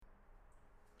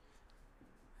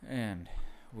And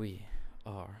we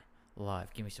are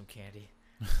live. Give me some candy.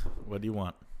 What do you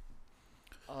want?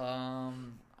 I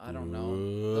don't know.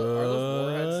 Are those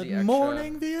warheads the Good extra?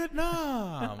 morning,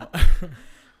 Vietnam.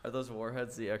 Are those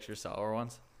warheads the extra sour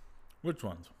ones? Which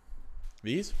ones?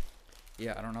 These?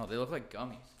 Yeah, I don't know. They look like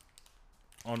gummies.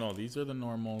 Oh, no, these are the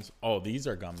normals. Oh, these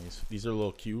are gummies. These are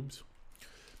little cubes.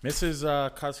 Mrs.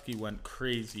 Kusky went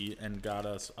crazy and got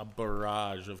us a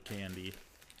barrage of candy.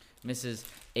 Mrs.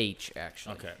 H,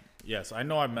 actually. Okay. Yes, I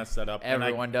know I messed that up.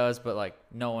 Everyone does, but like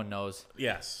no one knows.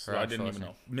 Yes, so Her I didn't actual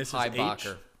even know. Mrs.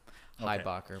 Heibacher. H?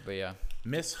 Heibacher, but yeah.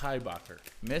 Miss Heibacher.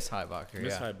 Miss Heibacher,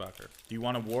 Miss yeah. Heibacher. Do you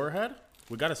want a warhead?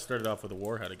 We got to start it off with a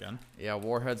warhead again. Yeah,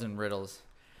 warheads and riddles.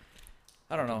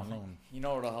 I don't know. know. You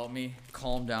know what'll help me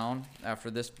calm down after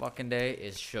this fucking day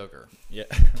is sugar. Yeah,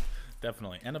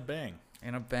 definitely. And a bang.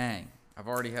 And a bang. I've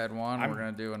already had one. We're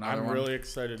going to do another one. I'm really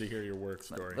excited to hear your work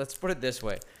story. Let's put it this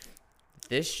way.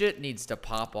 This shit needs to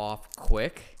pop off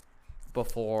quick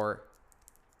before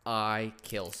I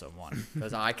kill someone.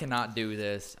 Because I cannot do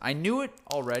this. I knew it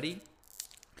already.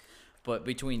 But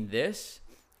between this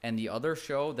and the other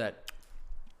show that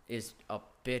is a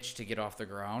bitch to get off the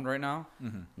ground right now,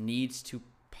 needs to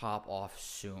pop off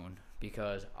soon.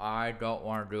 Because I don't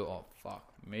want to do... Oh, fuck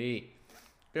me.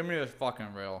 Give me this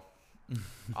fucking reel.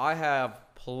 I have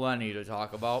plenty to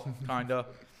talk about, kind of.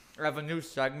 I have a new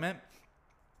segment.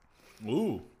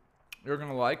 Ooh, You're going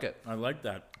to like it. I like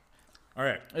that. All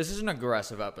right, This is an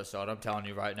aggressive episode, I'm telling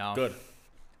you right now. good.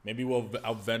 Maybe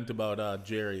I'll vent about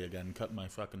Jerry again, cut my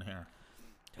fucking hair.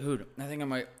 Dude, I think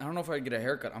I don't know if I'd get a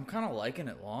haircut. I'm kind of liking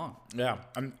it long. Yeah,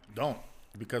 don't,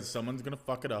 because someone's going to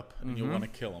fuck it up, and you'll want to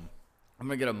kill him. I'm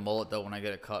going to get a mullet, though, when I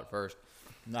get it cut first.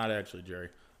 Not actually, Jerry.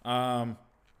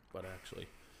 But actually.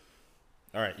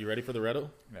 All right, you ready for the riddle?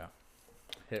 Yeah.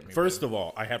 Hit me. First of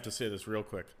all, I have to say this real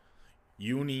quick.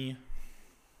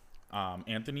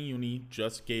 Anthony Uni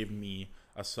just gave me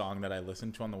a song that I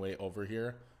listened to on the way over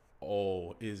here.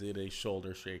 Oh, is it a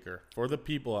shoulder shaker? For the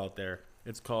people out there,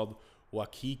 it's called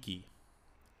Wakiki.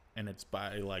 And it's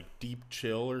by like Deep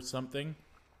Chill or something.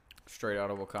 Straight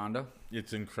out of Wakanda.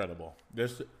 It's incredible.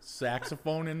 There's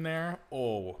saxophone in there.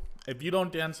 Oh, if you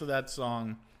don't dance to that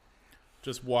song,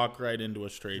 just walk right into a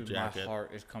straitjacket. My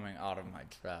heart is coming out of my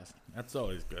chest. That's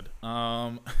always good.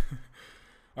 All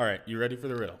right, you ready for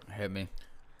the riddle? Hit me.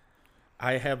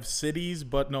 I have cities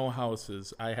but no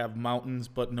houses. I have mountains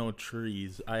but no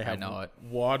trees. I have know it.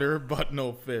 water but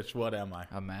no fish. What am I?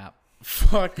 A map.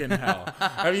 Fucking hell.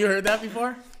 Have you heard that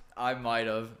before? I might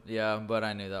have. Yeah, but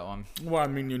I knew that one. Well, I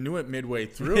mean, you knew it midway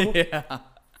through. Yeah.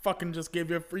 Fucking just gave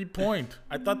you a free point.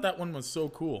 I thought that one was so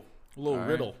cool. A little All right.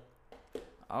 riddle.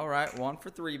 All right, 1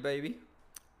 for 3, baby.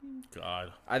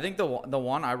 God. I think the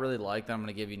one I really like that I'm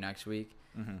going to give you next week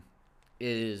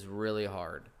is really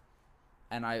hard.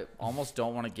 And I almost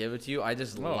don't want to give it to you. I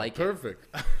just like perfect.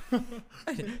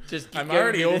 it. Just keep I'm giving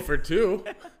already me 0 for 2.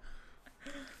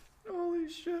 Holy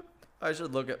shit. I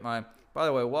should look at my... By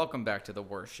the way, welcome back to the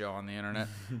worst show on the internet.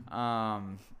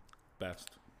 Best.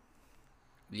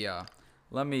 Yeah.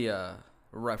 Let me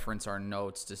reference our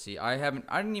notes to see. I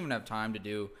didn't even have time to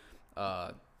do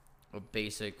a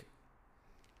basic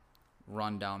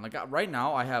rundown. Like right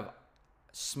now I have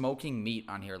smoking meat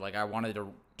on here. Like I wanted to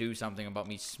do something about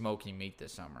me smoking meat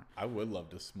this summer. I would love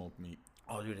to smoke meat.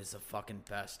 Oh, dude, it's the fucking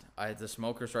best. The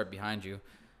smoker's right behind you.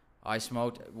 I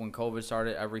smoked when COVID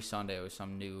started. Every Sunday it was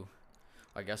some new.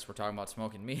 I guess we're talking about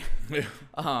smoking meat.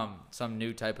 Some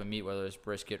new type of meat, whether it's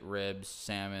brisket, ribs,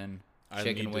 salmon,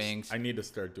 chicken wings. I need to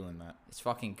start doing that. It's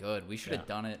fucking good. We should have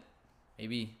done it.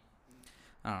 Maybe.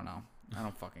 I don't know. I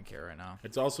don't fucking care right now.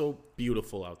 It's also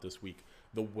beautiful out this week.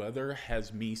 The weather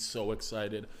has me so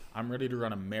excited. I'm ready to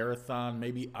run a marathon,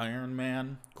 maybe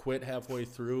Ironman, quit halfway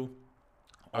through.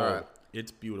 All right.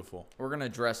 It's beautiful. We're going to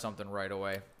address something right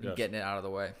away. Yes. Getting it out of the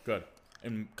way. Good.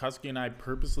 And Kusky and I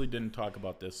purposely didn't talk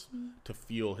about this to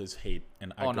feel his hate.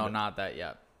 And No, not that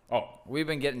yet. Oh. We've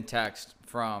been getting text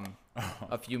from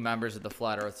a few members of the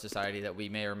Flat Earth Society that we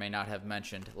may or may not have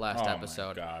mentioned last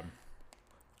episode. Oh, my God.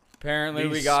 Apparently,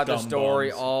 These we got the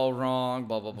story scumbums. all wrong.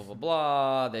 Blah, blah, blah, blah,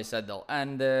 blah. They said they'll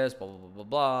end this. Blah, blah, blah, blah,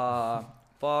 blah.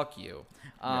 Fuck you.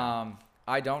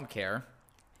 I don't care.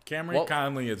 Cameron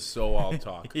Conley is so all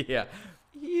talk. Yeah.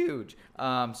 Huge.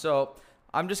 So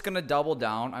I'm just going to double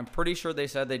down. I'm pretty sure they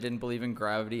said they didn't believe in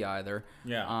gravity either.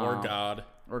 Yeah. Or God.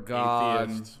 Or God.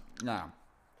 Atheist. No.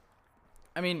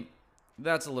 I mean,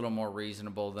 that's a little more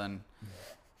reasonable than...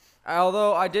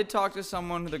 Although I did talk to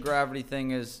someone who the gravity thing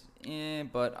is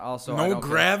but also I No don't care.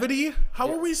 gravity?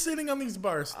 How are we sitting on these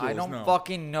bar stools? I don't now?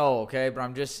 fucking know, okay? But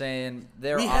I'm just saying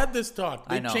We had this talk.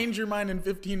 I They know. changed your mind in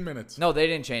 15 minutes. No, they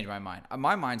didn't change my mind.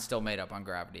 My mind's still made up on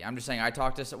gravity. I'm just saying I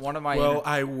talked to one of my Well,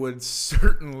 I would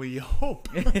certainly hope.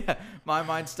 my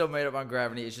mind's still made up on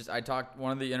gravity. It's just I talked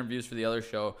one of the interviews for the other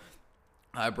show.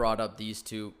 I brought up these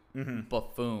two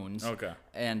buffoons. Okay.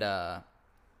 And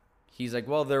he's like,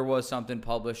 well, there was something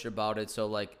published about it, so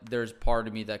like there's part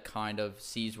of me that kind of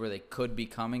sees where they could be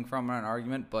coming from in an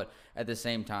argument, but at the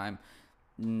same time,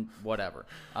 whatever.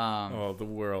 Oh, the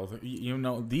world. You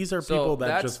know, these are So people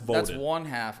that just voted. that's one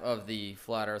half of the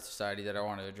Flat Earth Society that I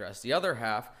want to address. The other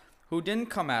half, who didn't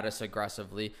come at us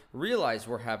aggressively, realized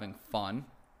we're having fun.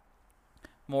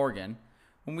 Morgan,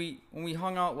 when we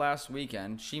hung out last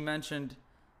weekend, she mentioned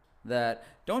that,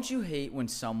 don't you hate when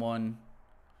someone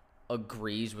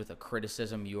agrees with a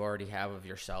criticism you already have of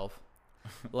yourself?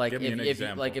 Like Give me an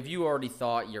example. if you already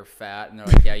thought you're fat and they're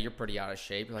like, yeah, you're pretty out of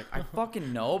shape. You're like, I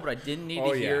fucking know, but I didn't need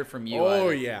to hear it from you. Oh,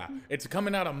 either. yeah. It's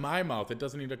coming out of my mouth. It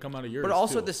doesn't need to come out of yours. But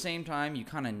also too. at the same time, you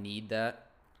kind of need that.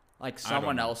 Like I don't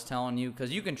someone know. else telling you,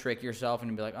 because you can trick yourself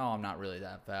and be like, oh, I'm not really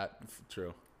that fat.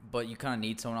 True. But you kind of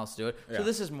need someone else to do it. Yeah. So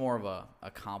this is more of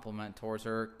a compliment towards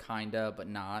her, kind of, but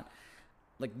not.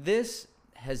 Like this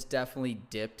has definitely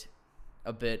dipped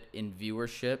a bit in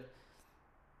viewership,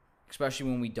 especially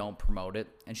when we don't promote it.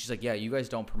 And she's like, yeah, you guys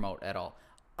don't promote at all.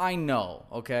 I know,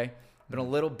 okay? Been a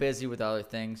little busy with other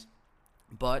things,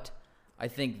 but I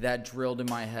think that drilled in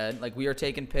my head. Like, we are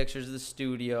taking pictures of the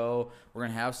studio. We're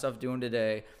going to have stuff doing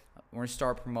today. We're going to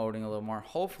start promoting a little more.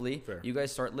 Hopefully, Fair. you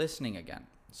guys start listening again.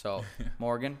 So,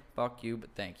 Morgan, fuck you, but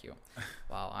thank you.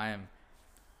 Wow,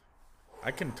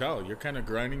 I can tell. You're kind of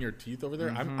grinding your teeth over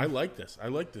there. I like this. I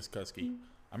like this, Kusky.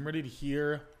 I'm ready to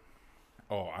hear.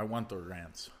 Oh, I want the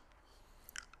rants.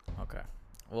 Okay.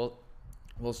 Well,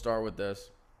 we'll start with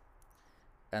this.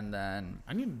 And then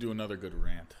I need to do another good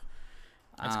rant.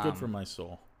 That's good for my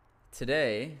soul.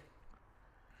 today,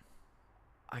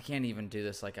 I can't even do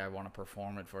this like I want to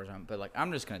perform it for them, but like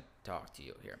I'm just going to talk to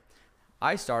you here.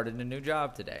 I started a new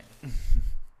job today.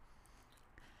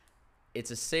 It's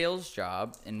a sales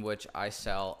job in which I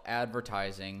sell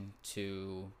advertising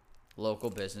to local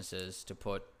businesses to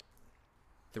put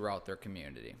throughout their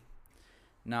community.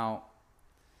 Now,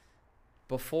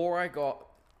 before I go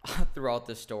throughout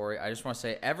this story, I just want to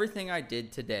say everything I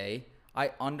did today,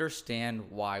 I understand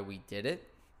why we did it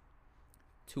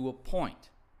to a point.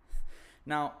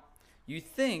 Now, you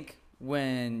think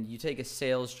when you take a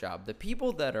sales job, the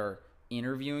people that are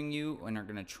interviewing you and are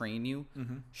going to train you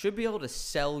should be able to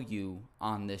sell you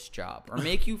on this job or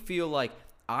make you feel like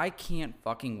I can't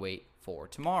fucking wait for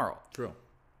tomorrow. True.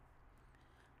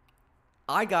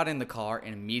 I got in the car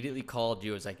and immediately called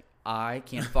you. I was like, I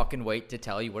can't fucking wait to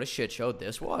tell you what a shit show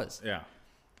this was. Yeah.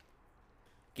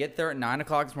 Get there at 9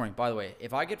 o'clock this morning. By the way,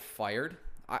 if I get fired,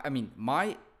 I mean,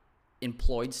 my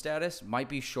employed status might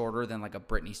be shorter than like a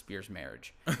Britney Spears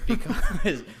marriage.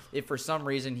 Because if for some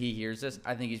reason he hears this,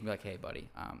 I think he's going to be like, hey, buddy,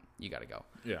 you got to go.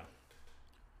 Yeah.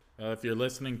 If you're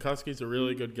listening, Kusky's a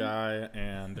really good guy,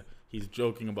 and he's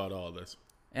joking about all this.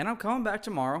 And I'm coming back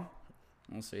tomorrow.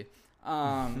 We'll see.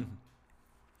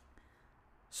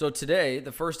 So today,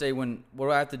 the first day, what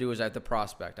I have to do is I have to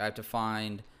prospect. I have to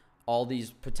find all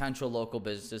these potential local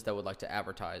businesses that would like to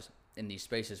advertise in these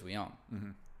spaces we own.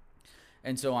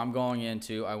 And so I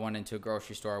went into a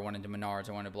grocery store, I went into Menards,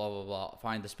 I went to blah, blah, blah,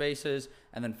 find the spaces,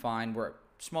 and then find where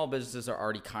small businesses are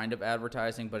already kind of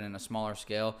advertising, but in a smaller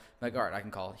scale. Like, all right, I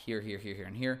can call here, here, here, here,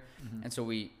 and here. And so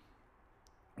we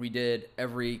did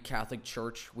every Catholic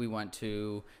church we went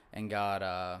to and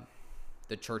got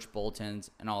the church bulletins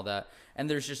and all that. And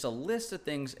there's just a list of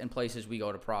things and places we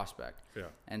go to prospect. Yeah.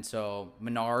 And so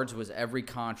Menards was every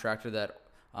contractor that,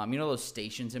 you know those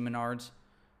stations in Menards?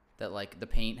 That like the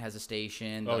paint has a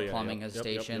station, the plumbing has a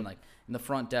station. Like in the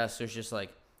front desk, there's just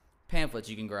like pamphlets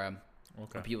you can grab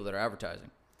of people that are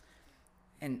advertising.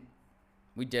 And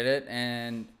we did it,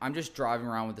 and I'm just driving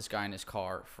around with this guy in his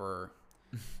car for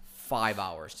 5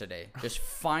 hours today, just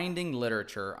finding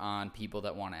literature on people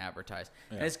that want to advertise.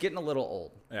 Yeah. And it's getting a little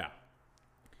old. Yeah.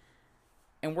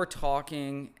 And we're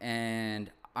talking,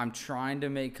 and I'm trying to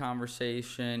make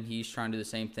conversation. He's trying to do the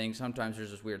same thing. Sometimes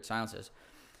there's just weird silences.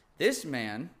 This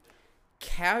man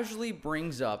casually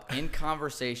brings up in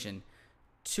conversation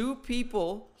 2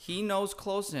 people he knows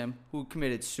close to him who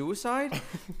committed suicide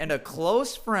and a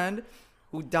close friend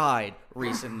who died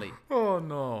recently. Oh,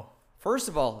 no. First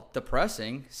of all,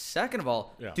 depressing. Second of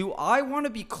all, Yeah. do I want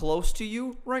to be close to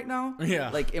you right now?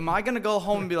 Yeah. Like, am I going to go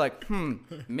home and be like,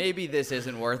 maybe this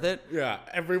isn't worth it? Yeah,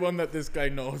 everyone that this guy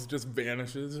knows just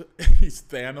vanishes. He's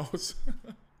Thanos.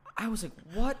 I was like,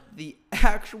 what the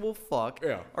actual fuck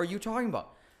Yeah. are you talking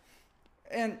about?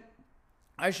 And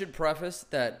I should preface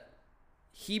that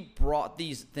he brought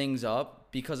these things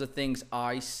up because of things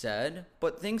I said,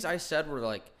 but things I said were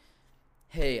like,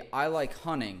 hey, I like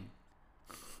hunting.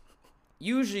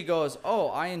 Usually goes, oh,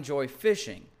 I enjoy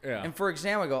fishing. Yeah. And for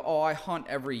example, I go, oh, I hunt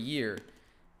every year.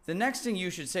 The next thing you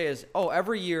should say is, oh,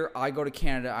 every year I go to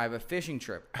Canada, I have a fishing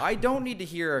trip. I don't need to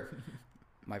hear,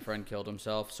 my friend killed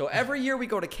himself. So every year we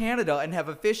go to Canada and have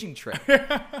a fishing trip.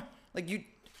 Like, you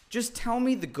just tell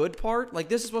me the good part. Like,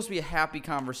 this is supposed to be a happy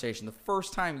conversation. The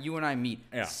first time you and I meet,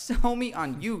 Yeah. sell me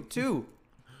on you too.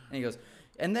 And he goes,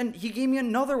 and then he gave me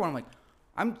another one. I'm like,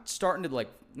 I'm starting to like,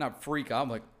 not freak out. I'm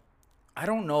like, I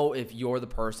don't know if you're the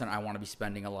person I want to be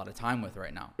spending a lot of time with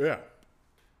right now. Yeah.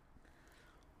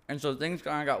 And so things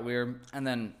kind of got weird. And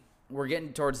then we're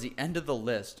getting towards the end of the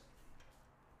list.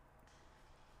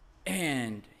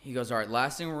 And he goes, all right,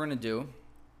 last thing we're going to do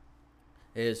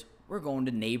is we're going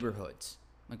to neighborhoods.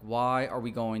 Like, why are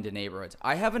we going to neighborhoods?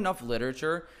 I have enough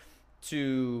literature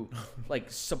to,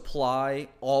 like, supply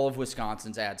all of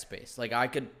Wisconsin's ad space. Like, I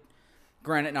could,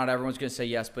 granted, not everyone's going to say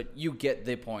yes, but you get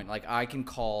the point. Like, I can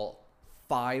call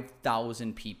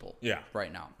 5,000 people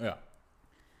right now. Yeah.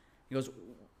 He goes,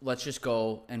 let's just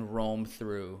go and roam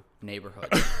through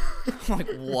neighborhoods. I'm like,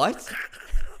 what?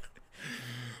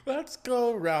 Let's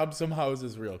go rob some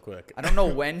houses real quick. I don't know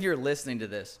when you're listening to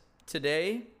this.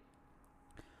 Today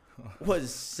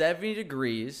was 70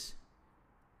 degrees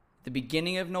the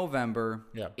beginning of November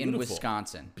in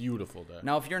Wisconsin. Beautiful day.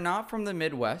 Now, if you're not from the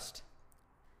Midwest,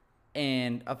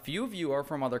 and a few of you are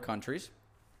from other countries,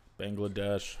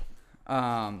 Bangladesh.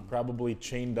 Probably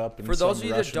chained up in for those some of you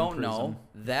that Russian don't prison. know,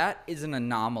 that is an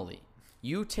anomaly.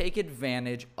 You take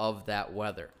advantage of that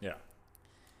weather. Yeah.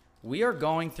 We are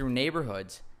going through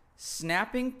neighborhoods,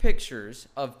 snapping pictures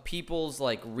of people's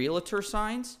like realtor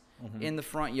signs in the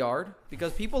front yard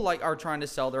because people like are trying to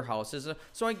sell their houses.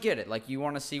 So I get it. Like, you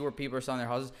want to see where people are selling their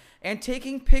houses, and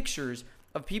taking pictures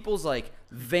of people's like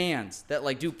vans that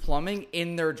like do plumbing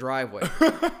in their driveway.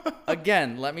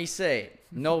 Again, let me say,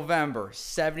 November,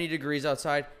 70 degrees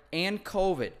outside, and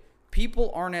COVID.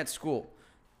 People aren't at school.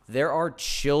 There are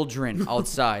children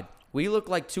outside. We look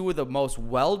like two of the most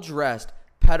well-dressed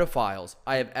pedophiles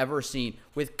I have ever seen,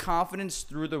 with confidence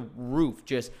through the roof,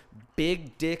 just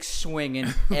big dick swinging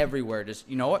everywhere. Just,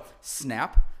 you know what?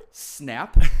 Snap,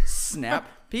 snap, snap.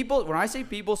 People, when I say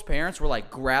people's parents were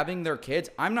like grabbing their kids,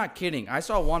 I'm not kidding. I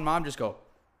saw one mom just go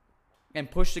and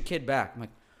push the kid back. I'm like,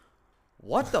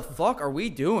 what the fuck are we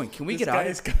doing? Can we get out?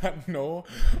 This guy's got no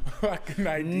fucking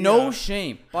idea. No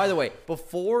shame. By the way,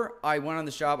 before I went on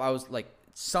the shop, I was like,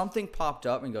 something popped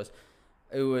up and goes,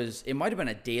 it might have been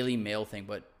a Daily Mail thing,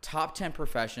 but top 10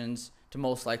 professions to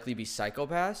most likely be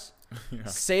psychopaths. Yeah.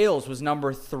 Sales was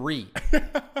number 3.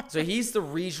 So he's the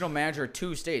regional manager of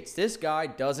 2 states. This guy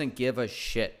doesn't give a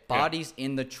shit. Bodies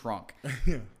in the trunk.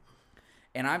 Yeah.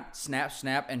 And I'm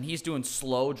snap, and he's doing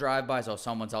slow drive-bys. Oh,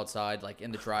 someone's outside, like,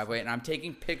 in the driveway. And I'm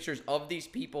taking pictures of these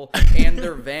people and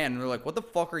their van. And they're like, what the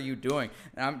fuck are you doing?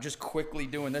 And I'm just quickly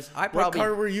doing this. What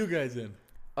car were you guys in?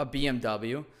 A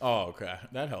BMW. Oh, okay.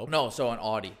 That helps. No, so an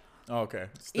Audi. Oh, okay.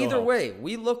 Still Either helps. way,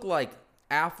 we look like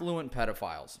affluent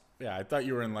pedophiles. Yeah, I thought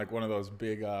you were in like one of those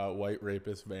big white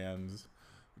rapist vans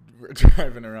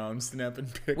driving around snapping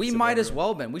pics. We might as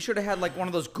well been. We should have had like one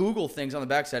of those Google things on the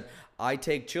back said, I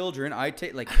take children, I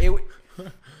take, like, it.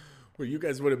 Well, you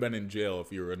guys would have been in jail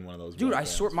if you were in one of those. Dude, white I vans.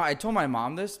 swear, I told my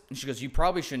mom this, and she goes, you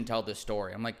probably shouldn't tell this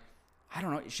story. I'm like, I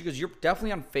don't know. She goes, you're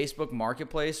definitely on Facebook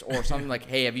Marketplace or something like,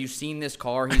 hey, have you seen this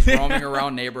car? He's roaming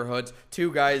around neighborhoods,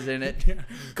 2 guys in it. Yeah.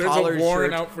 There's Collared a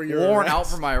warrant shirts, out for your warrant arrest. out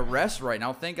for my arrest right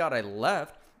now. Thank God I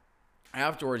left.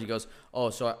 Afterwards, he goes, oh,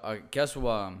 so I guess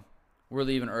we're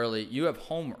leaving early. You have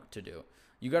homework to do.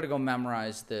 You got to go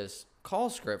memorize this call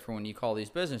script for when you call these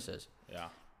businesses. Yeah.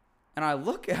 And I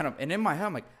look at him, and in my head,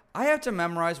 I'm like, I have to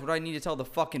memorize what I need to tell the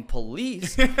fucking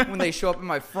police when they show up at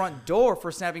my front door for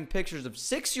snapping pictures of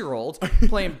 6-year-olds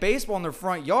playing baseball in their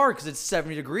front yard because it's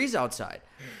 70 degrees outside.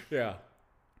 Yeah.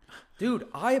 Dude,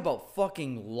 I about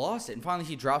fucking lost it. And finally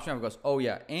he drops me off and goes, oh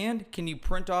yeah, and can you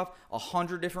print off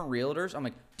 100 different realtors? I'm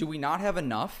like, do we not have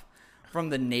enough from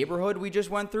the neighborhood we just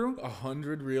went through?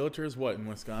 100 realtors, what, in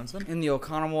Wisconsin? In the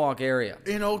Oconomowoc area.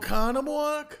 In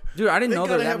Oconomowoc? Dude, I didn't know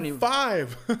there they were gotta that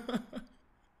have many. 5.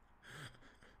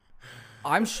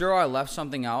 I'm sure I left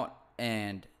something out,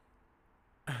 and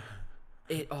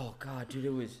oh god, dude,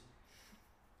 it was,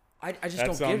 I just That don't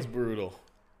get sounds it. brutal.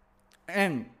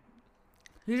 And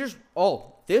he just,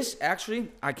 this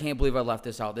actually, I can't believe I left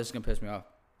this out. This is gonna piss me off.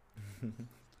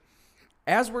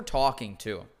 As we're talking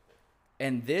too,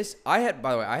 And this, by the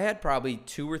way, I had probably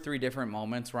 2 or 3 different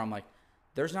moments where I'm like,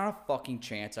 there's not a fucking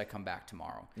chance I come back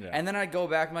tomorrow. Yeah. And then I go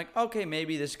back, I'm like, okay,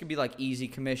 maybe this could be like easy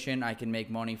commission. I can make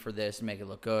money for this and make it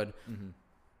look good. Mm-hmm.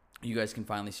 You guys can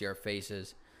finally see our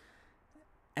faces.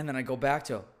 And then I go back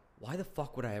to, why the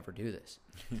fuck would I ever do this?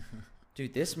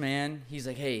 Dude, this man, he's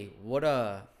like, hey,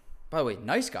 by the way,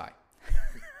 nice guy.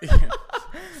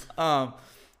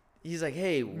 He's like,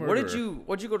 hey, what'd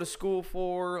you go to school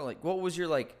for? Like, what was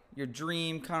your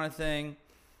dream kind of thing?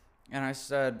 And I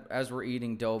said, as we're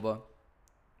eating Doba,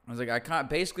 I was like, I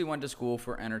basically went to school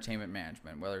for entertainment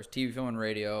management, whether it's TV, film, and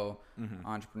radio,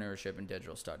 entrepreneurship, and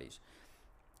digital studies.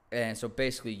 And so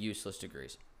basically useless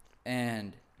degrees.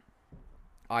 And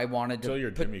I wanted to. So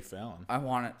you're Jimmy Fallon.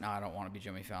 No, I don't want to be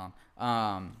Jimmy Fallon.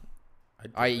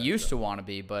 I used to want to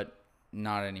be, but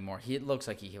not anymore. He looks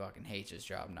like he fucking hates his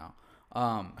job now.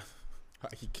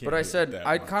 But I said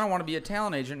I kind of want to be a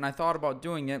talent agent, and I thought about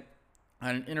doing it. I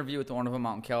had an interview with one of them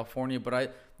out in California, but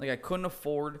I couldn't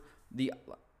afford the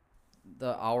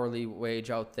hourly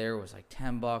wage out there. It was like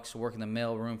 $10 to work in the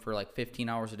mailroom for like 15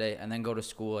 hours a day, and then go to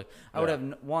school. Like I would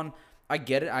have I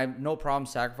get it. I have no problem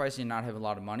sacrificing and not having a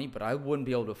lot of money, but I wouldn't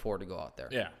be able to afford to go out there.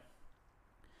 Yeah.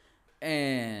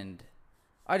 And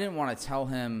I didn't want to tell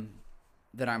him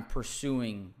that I'm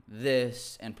pursuing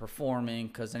this and performing,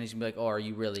 because then he's going to be like, oh, are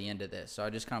you really into this? So I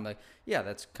just kind of like, yeah,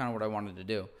 that's kind of what I wanted to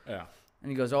do. Yeah.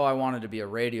 And he goes, oh, I wanted to be a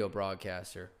radio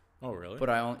broadcaster. Oh, really? But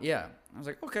I was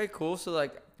like, okay, cool. So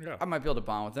like, yeah. I might be able to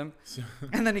bond with him.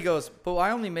 And then he goes, but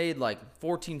I only made like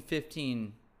 14,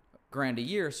 15 grand a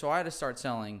year. So I had to start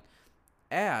selling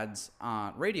ads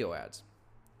on radio ads.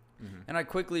 Mm-hmm. And I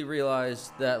quickly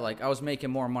realized that like I was making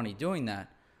more money doing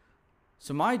that.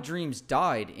 So my dreams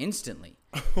died instantly.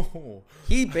 Oh.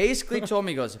 He basically told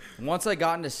me, he goes, once I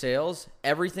got into sales,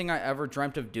 everything I ever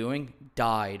dreamt of doing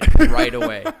died right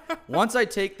away. Once I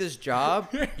take this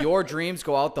job, your dreams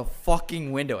go out the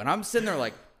fucking window. And I'm sitting there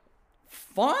like,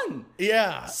 fun.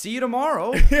 Yeah. See you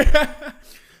tomorrow.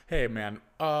 Hey, man.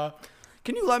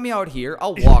 Can you let me out here?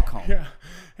 I'll walk home. Yeah.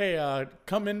 Hey,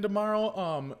 come in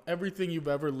tomorrow. Everything you've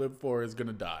ever lived for is going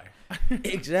to die.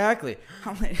 Exactly.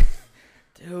 I'm like,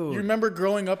 dude. You remember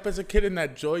growing up as a kid and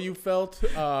that joy you felt?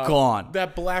 Gone.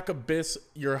 That black abyss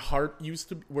where your heart used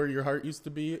to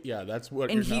be? Yeah, that's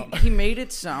what and you're now. he made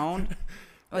it sound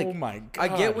like, oh my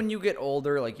God. I get when you get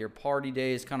older, like your party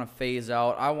days kind of phase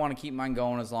out. I want to keep mine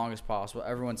going as long as possible.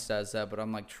 Everyone says that, but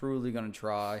I'm like truly going to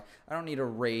try. I don't need a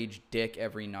rage dick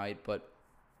every night, but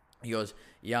he goes,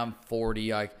 yeah, I'm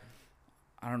 40. I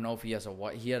don't know if he has a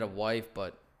wife. He had a wife,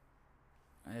 but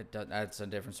that's a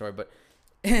different story. But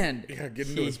get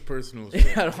into his personal stuff.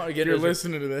 Yeah, I don't want to get into. You're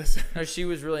listening to this. No, she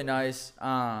was really nice.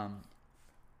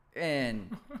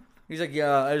 And he's like,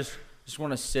 yeah, I just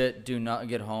want to sit,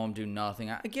 get home, do nothing.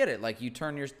 I get it. Like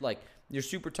you're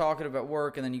super talkative at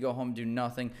work, and then you go home and do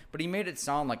nothing. But he made it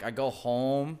sound like I go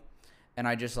home, and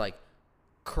I just like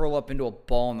curl up into a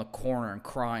ball in the corner and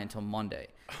cry until Monday.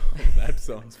 Oh, that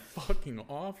sounds fucking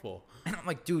awful. And I'm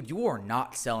like, dude, you are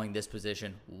not selling this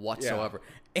position whatsoever.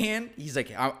 Yeah. And he's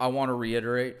like, I want to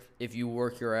reiterate, if you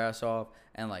work your ass off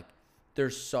and like,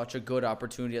 there's such a good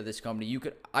opportunity at this company,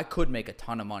 I could make a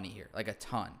ton of money here, like a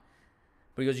ton.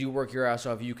 Because you work your ass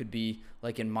off, you could be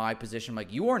like in my position.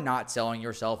 Like, you are not selling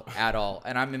yourself at all.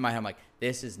 And I'm in my head, I'm like,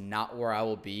 this is not where I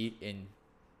will be in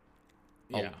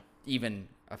even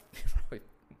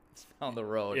down the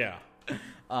road. Yeah.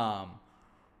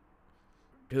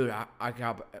 Dude, I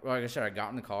got, like I said, I got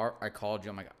in the car. I called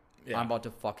you. I'm like, I'm about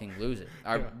to fucking lose it.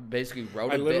 I basically wrote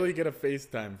a bit. I literally get a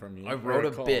FaceTime from you. I wrote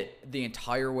a bit the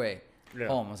entire way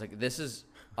home. I was like,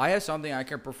 I have something I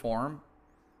can perform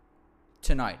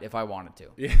tonight if I wanted to.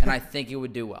 Yeah. And I think it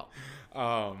would do well.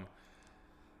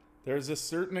 There's a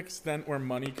certain extent where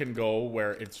money can go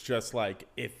where it's just like,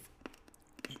 if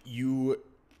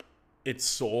it's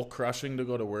soul crushing to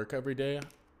go to work every day,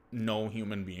 no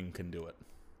human being can do it.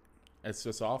 It's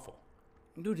just awful.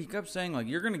 Dude, he kept saying, like,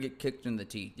 you're going to get kicked in the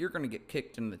teeth. You're going to get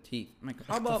kicked in the teeth. I'm like,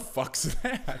 how what about... the fuck's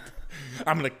that?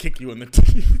 I'm going to kick you in the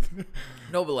teeth.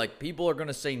 No, but, like, people are going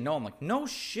to say no. I'm like, no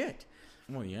shit.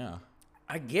 Well, yeah.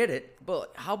 I get it,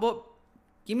 but how about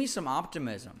give me some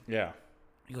optimism? Yeah.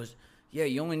 He goes, yeah,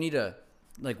 you only need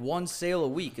one sale a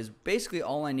week is basically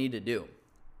all I need to do.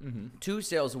 Mm-hmm. 2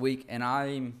 sales a week, and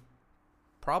I'm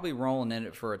probably rolling in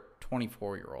it for a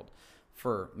 24-year-old,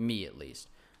 for me at least.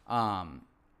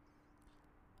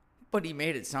 But he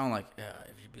made it sound like,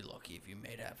 if you'd be lucky if you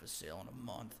made half a sale in a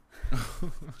month.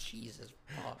 Jesus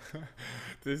fuck.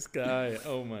 This guy,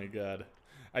 oh my God.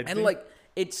 I'm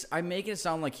making it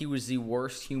sound like he was the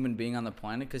worst human being on the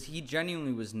planet, because he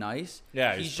genuinely was nice.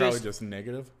 Yeah, he's probably just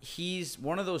negative. He's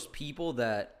one of those people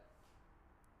that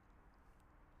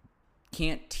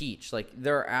can't teach. Like,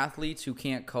 there are athletes who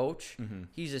can't coach.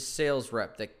 He's a sales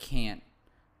rep that can't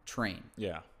train.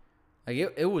 Yeah. Like,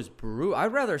 it was brutal.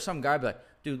 I'd rather some guy be like,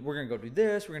 dude, we're going to go do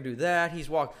this. We're going to do that. He's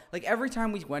walked. Like, every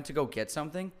time we went to go get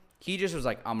something, he just was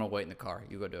like, I'm going to wait in the car.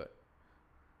 You go do it.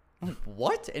 I'm like,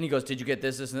 what? And he goes, did you get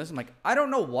this, this, and this? I'm like, I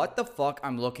don't know what the fuck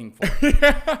I'm looking for.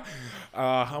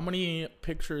 How many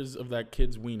pictures of that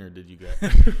kid's wiener did you get?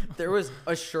 There was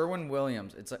a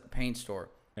Sherwin-Williams. It's a paint store.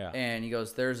 Yeah. And he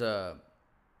goes, there's a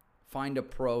Find a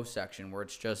Pro section where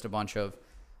it's just a bunch of,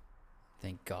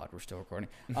 thank God we're still recording,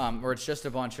 where it's just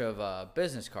a bunch of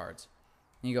business cards.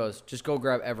 And he goes, just go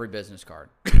grab every business card.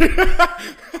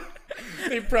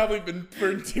 They've probably been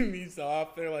printing these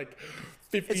off. They're like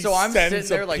 50 So I'm cents sitting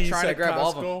there a like piece trying to at grab all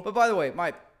of them. Costco. But by the way,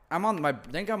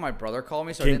 thank God my brother called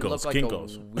me so I didn't look like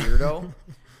Kinko's. a weirdo.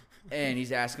 And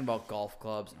he's asking about golf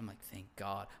clubs. I'm like, thank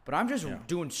God. But I'm just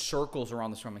doing circles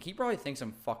around this room. Like, he probably thinks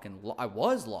I'm fucking I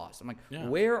was lost. I'm like,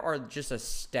 where are just a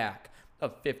stack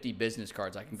of 50 business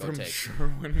cards I can go From take?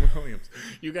 Sherwin-Williams.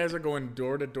 You guys are going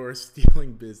door to door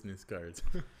stealing business cards.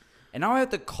 And now I have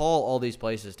to call all these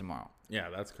places tomorrow. Yeah,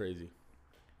 that's crazy.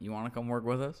 You want to come work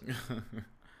with us?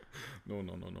 No.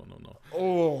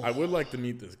 Oh. I would like to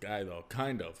meet this guy though,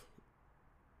 kind of.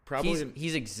 Probably.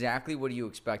 He's exactly what you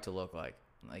expect to look like.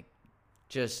 Like,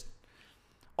 just.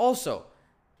 Also,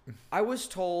 I was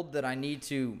told that I need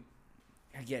to.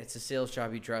 Yeah, it's a sales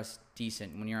job. You dress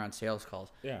decent when you're on sales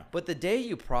calls. Yeah. But the day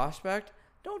you prospect,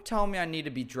 don't tell me I need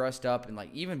to be dressed up in, like,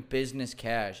 even business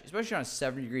cash, especially on a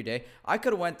 70-degree day. I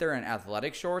could have went there in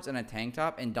athletic shorts and a tank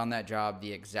top and done that job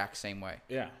the exact same way.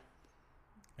 Yeah.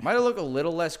 Might have looked a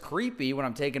little less creepy when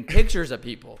I'm taking pictures of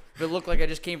people. If it looked like I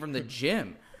just came from the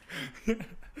gym.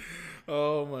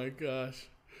 Oh my gosh.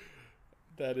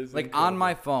 That is Like, incredible. on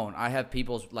my phone, I have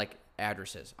people's, like,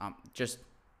 addresses. Just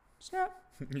snap.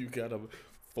 You got a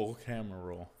full camera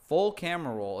roll. Full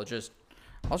camera roll.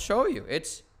 I'll show you.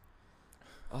 It's,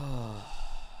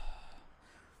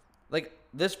 like,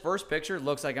 this first picture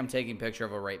looks like I'm taking a picture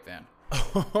of a rape van.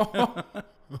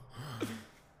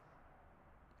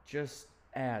 Just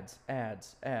ads.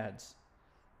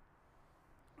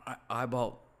 I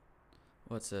bought,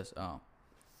 what's this? Oh,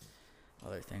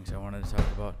 other things I wanted to talk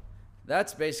about.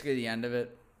 That's basically the end of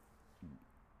it.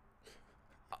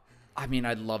 I mean,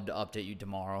 I'd love to update you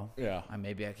tomorrow. Yeah.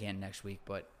 Maybe I can next week,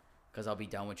 but because I'll be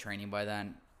done with training by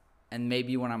then. And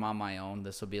maybe when I'm on my own,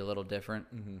 this will be a little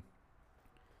different. Mm-hmm.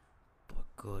 But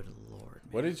good Lord,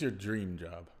 man. What is your dream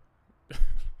job?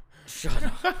 Shut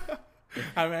up.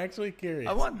 I'm actually curious.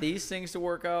 I want these things to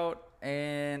work out,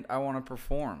 and I want to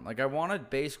perform. Like, I want to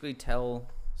basically tell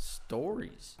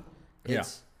stories.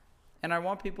 And I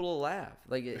want people to laugh.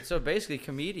 Like, so basically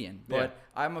comedian. But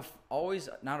I'm always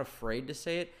not afraid to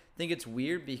say it. I think it's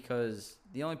weird because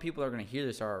the only people that are going to hear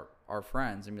this are our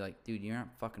friends and be like, dude, you're not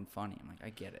fucking funny. I'm like, I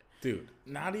get it. Dude,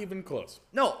 not even close.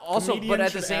 No, also, Comedian but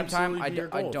at should the same time, absolutely be your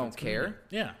I goal if don't it's care. comedian.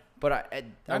 Yeah. But I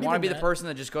Not want to even be the that. person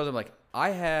that just goes, I'm like, I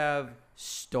have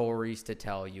stories to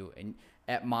tell you, and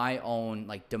at my own,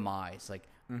 like, demise. Like,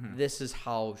 this is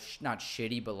how, not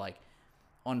shitty, but, like,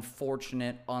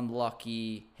 unfortunate,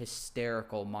 unlucky,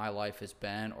 hysterical my life has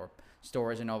been, or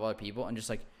stories I know of other people, and just,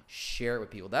 like, share it with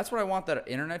people. That's what I want that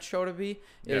internet show to be,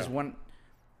 is when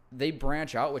they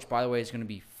branch out, which, by the way, is going to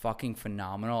be fucking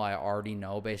phenomenal. I already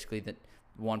know, basically, that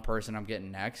one person I'm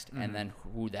getting next, and then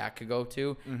who that could go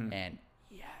to, and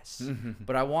yes.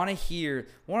 But I want to hear,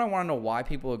 I want to know why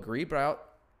people agree,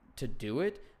 to do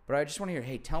it, but I just want to hear,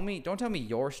 hey, don't tell me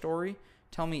your story,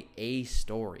 tell me a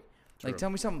story. Like, tell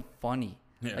me something funny.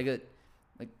 Yeah.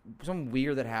 Like something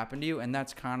weird that happened to you, and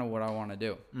that's kind of what I want to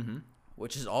do. Mm-hmm.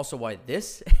 Which is also why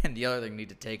this and the other thing need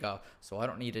to take off, so I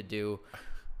don't need to do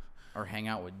or hang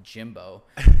out with Jimbo.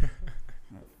 What the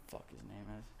fuck his name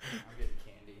is? I'm getting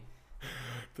candy.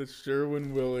 The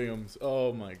Sherwin-Williams.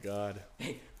 Oh my God.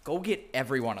 Hey, go get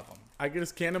every one of them. I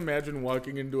just can't imagine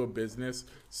walking into a business,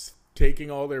 taking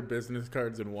all their business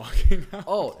cards and walking out.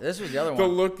 Oh, this was the other The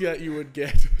one. look that you would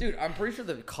get. Dude, I'm pretty sure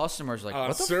the customers like,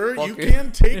 what the Sir, fuck you are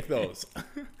can't take those.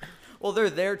 Well,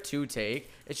 they're there to take.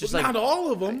 It's just Well, like, not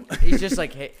all of them. He's just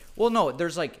like, hey, well, no,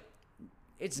 there's like,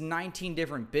 it's 19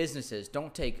 different businesses.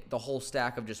 Don't take the whole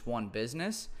stack of just one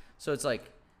business. So it's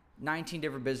like 19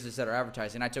 different businesses that are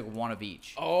advertising. I took one of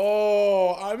each.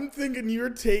 Oh, I'm thinking you're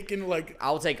taking like.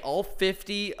 I'll take all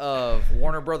 50 of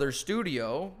Warner Brothers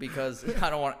Studio because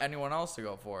I don't want anyone else to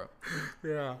go for it.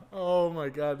 Yeah. Oh my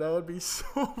God, that would be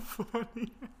so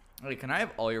funny. Hey, can I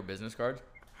have all your business cards?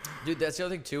 Dude, that's the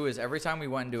other thing, too, is every time we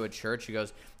went into a church, he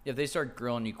goes, if they start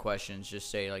grilling you questions,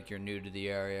 just say, like, you're new to the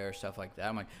area or stuff like that.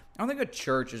 I'm like, I don't think a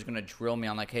church is going to drill me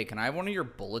on, like, hey, can I have one of your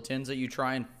bulletins that you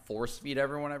try and force feed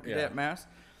everyone every day at Mass?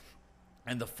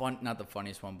 And not the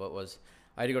funniest one, but was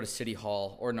I had to go to City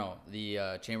Hall, or no,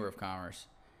 the Chamber of Commerce,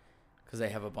 because they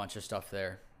have a bunch of stuff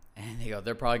there. And they go,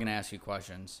 they're probably going to ask you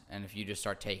questions. And if you just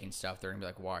start taking stuff, they're going to be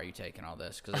like, why are you taking all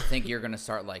this? Because I think you're going to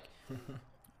start, like,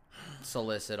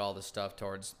 solicit all this stuff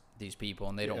towards these people,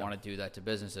 and they don't want to do that to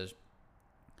businesses.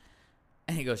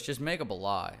 And he goes, just make up a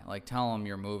lie. Like, tell them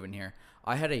you're moving here.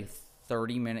 I had a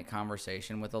 30-minute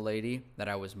conversation with a lady that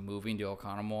I was moving to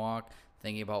Oconomowoc,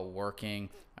 thinking about working.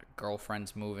 My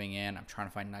girlfriend's moving in. I'm trying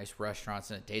to find nice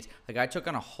restaurants and dates. Like, I took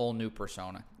on a whole new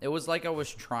persona. It was like I was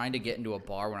trying to get into a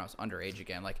bar when I was underage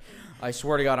again. Like, I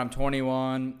swear to God, I'm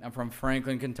 21. I'm from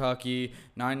Franklin, Kentucky,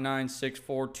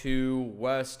 99642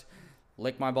 West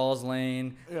Lick My Balls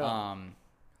Lane. Yeah.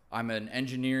 I'm an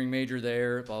engineering major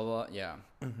there, blah, blah, yeah.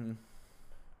 Mm-hmm.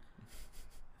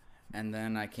 And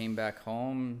then I came back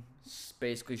home,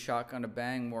 basically shotgun to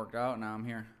bang, worked out, and now I'm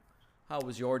here. How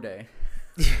was your day?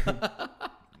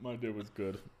 My day was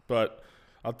good. But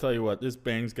I'll tell you what, this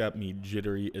bang's got me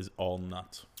jittery as all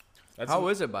nuts. How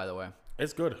is it, by the way?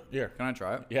 It's good. Here. Can I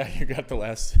try it? Yeah, you got the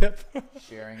last sip.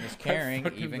 Sharing is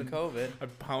caring, even COVID. I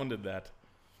pounded that.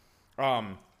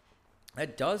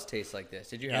 It does taste like this.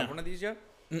 Did you have one of these yet?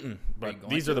 Mm-mm. But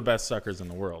these are the best suckers in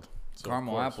the world. So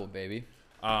Caramel apple, baby.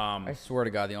 I I swear to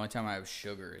God, the only time I have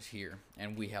sugar is here,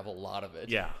 and we have a lot of it.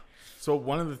 Yeah. So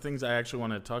one of the things I actually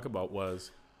wanted to talk about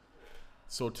was,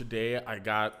 so today I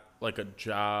got like a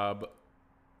job.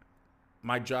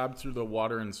 My job through the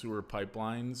water and sewer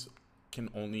pipelines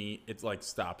it's like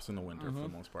stops in the winter for the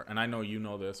most part. And I know you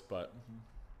know this, but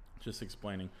just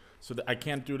explaining. So I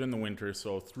can't do it in the winter.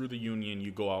 So through the union,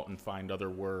 you go out and find other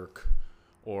work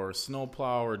or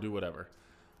snowplow or do whatever.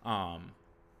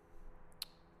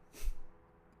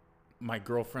 My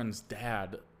girlfriend's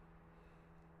dad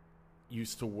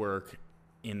used to work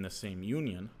in the same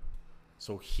union,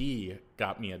 so he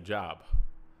got me a job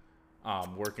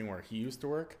working where he used to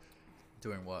work.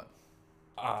 Doing what?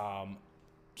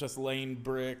 Just laying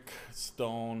brick,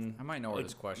 stone. I might know where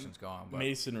this question's going, but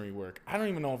Masonry work. I don't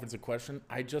even know if it's a question.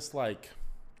 I just like,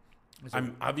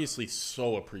 I'm obviously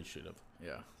so appreciative.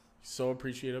 Yeah. So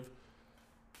appreciative.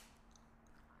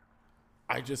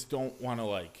 I just don't want to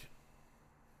like,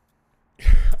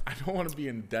 I don't want to be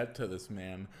in debt to this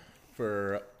man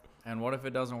for. And what if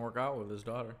it doesn't work out with his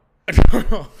daughter?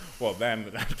 Well,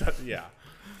 then, yeah,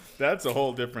 that's a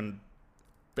whole different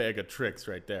bag of tricks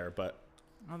right there. But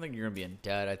I don't think you're gonna be in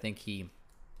debt. I think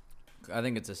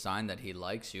it's a sign that he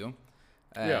likes you,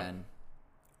 and Yeah.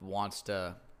 wants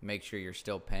to make sure you're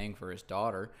still paying for his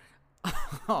daughter.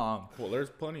 well, there's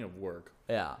plenty of work.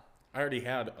 Yeah. I already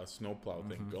had a snowplow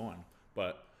thing going,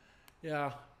 but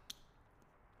yeah,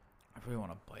 I really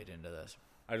want to bite into this.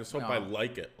 I just hope No. I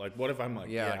like it. Like, what if I'm like,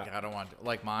 Yeah, like, I don't want to,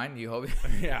 like mine. You hope?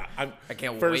 yeah, I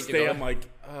can't first wait to day, go. I'm like,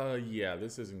 yeah,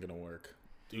 this isn't gonna work.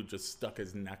 Dude just stuck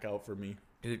his neck out for me.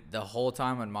 Dude, the whole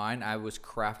time on mine, I was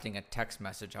crafting a text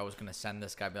message I was gonna send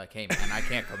this guy. Be like, hey man, I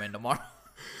can't come in tomorrow.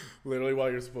 Literally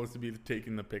while you're supposed to be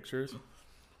taking the pictures.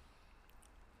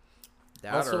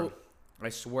 That Also- or, I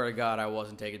swear to God, I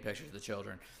wasn't taking pictures of the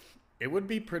children. It would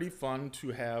be pretty fun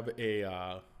to have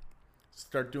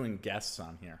start doing guests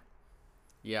on here.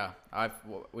 Yeah,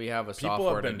 we have a People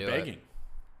software have been to do begging. it.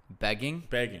 Begging?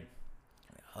 Begging.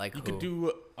 Like You who? could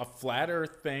do a flat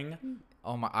earth thing.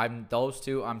 Oh my! Those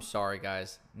two. I'm sorry,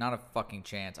 guys. Not a fucking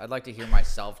chance. I'd like to hear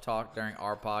myself talk during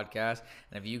our podcast,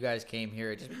 and if you guys came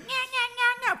here, it'd just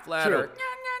flat Sure. Earth,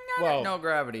 Well- no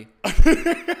gravity,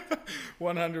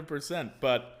 100%.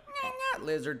 But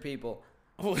lizard people.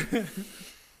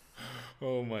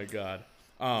 oh my god.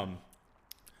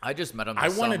 I just met them I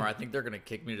this wanted- summer. I think they're gonna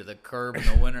kick me to the curb in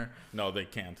the winter. No, they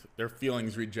can't. Their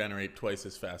feelings regenerate twice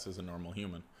as fast as a normal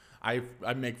human. I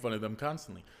make fun of them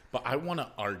constantly. But I want to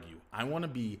argue. I want to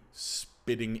be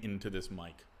spitting into this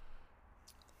mic.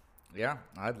 Yeah,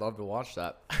 I'd love to watch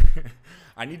that.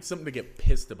 I need something to get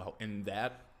pissed about. And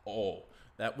that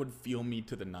would feel me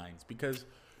to the nines. Because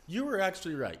you were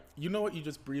actually right. You know what you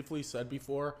just briefly said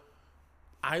before?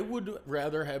 I would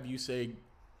rather have you say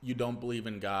you don't believe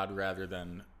in God rather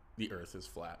than the earth is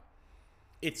flat.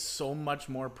 It's so much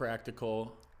more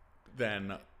practical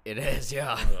than... It is,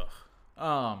 yeah.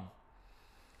 Ugh.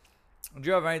 Do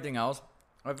you have anything else?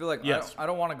 I feel like Yes. I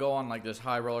don't want to go on like this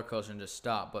high roller coaster and just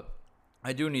stop, but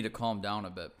I do need to calm down a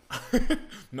bit.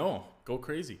 No, go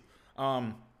crazy.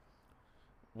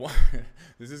 What,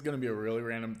 this is going to be a really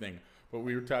random thing, but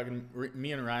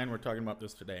me and Ryan were talking about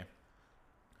this today.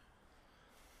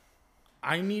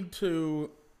 I need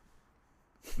to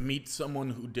meet someone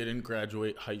who didn't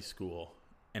graduate high school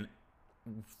and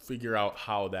figure out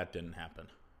how that didn't happen.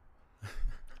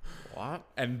 What?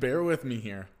 And bear with me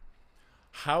here.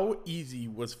 How easy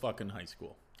was fucking high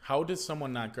school? How does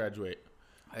someone not graduate?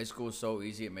 High school was so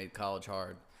easy, it made college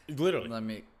hard. Literally. Let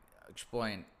me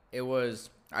explain.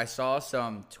 I saw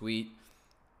some tweet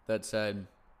that said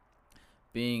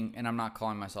and I'm not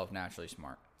calling myself naturally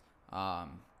smart.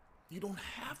 You don't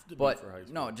have to be But for high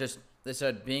school. no, just they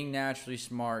said being naturally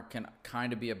smart can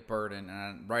kind of be a burden,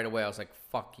 and right away I was like,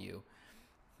 "Fuck you,"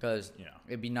 because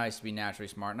it'd be nice to be naturally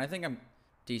smart, and I think I'm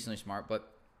decently smart. But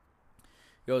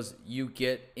it goes, you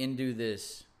get into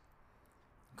this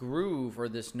groove or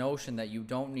this notion that you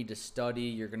don't need to study,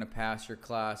 you're gonna pass your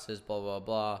classes, blah blah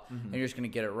blah, and you're just gonna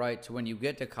get it right. So when you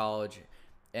get to college,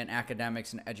 and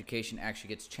academics and education actually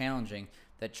gets challenging,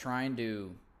 that trying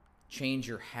to change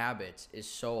your habits is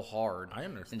so hard. I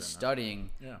understand and studying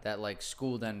that. that like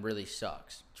school then really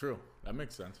sucks. True. That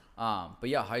makes sense. But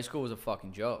yeah, high school was a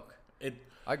fucking joke. It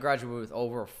I graduated with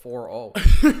over a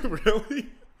 4.0. Really?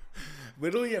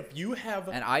 Literally, if you have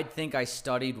And I think I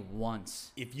studied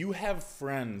once. if you have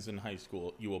friends in high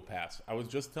school, you will pass. I was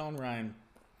just telling Ryan,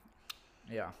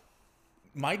 Yeah.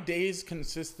 my days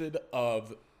consisted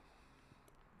of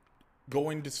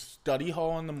going to study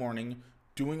hall in the morning,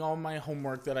 doing all my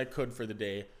homework that I could for the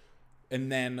day,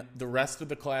 and then the rest of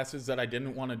the classes that I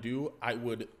didn't want to do, I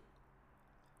would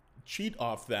cheat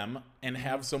off them and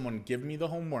have someone give me the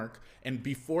homework, and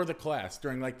before the class,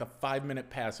 during like the 5-minute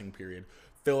passing period,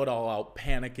 fill it all out,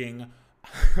 panicking.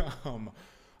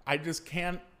 I just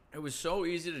can't. It was so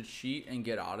easy to cheat and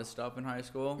get out of stuff in high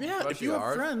school. Yeah, if especially you have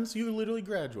ours. friends, you literally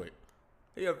graduate.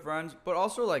 You have friends, but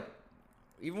also like,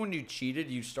 even when you cheated,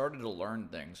 you started to learn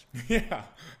things. Yeah.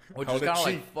 Which How is to kind of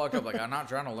cheat. like fucked up. Like, I'm not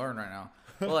trying to learn right now.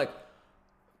 But like,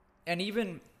 and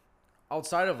even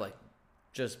outside of like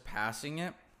just passing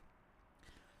it,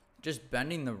 just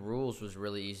bending the rules was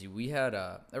really easy. We had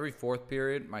every fourth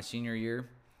period, my senior year,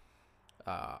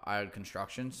 I had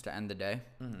constructions to end the day.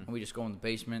 And we just go in the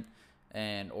basement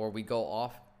or we go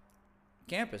off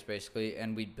campus basically,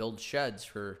 and we'd build sheds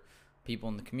for people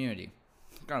in the community.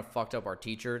 Kind of fucked up. Our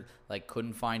teacher like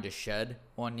couldn't find a shed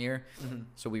one year,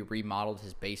 so we remodeled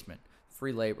his basement.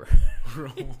 Free labor.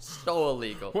 So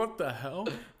illegal. What the hell?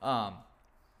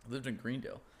 Lived in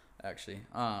Greendale, actually.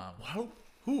 How?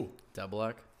 Who?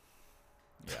 Deblack.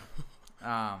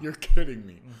 Yeah. You're kidding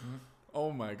me.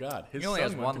 Oh my god. His He only son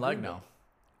has went one to leg Greenville. now.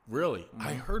 Really?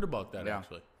 I heard about that Yeah.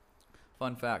 actually.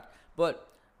 Fun fact. But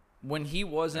when he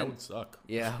That wasn't, would suck.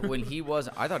 yeah, when he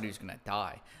wasn't, I thought he was gonna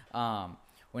die.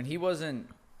 When he wasn't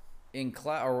in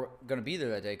class or gonna be there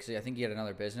that day, because I think he had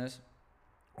another business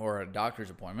or a doctor's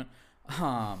appointment.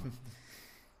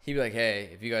 He'd be like, "Hey,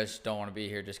 if you guys don't want to be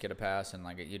here, just get a pass, and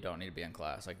like you don't need to be in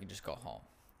class. Like you just go home."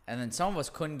 And then some of us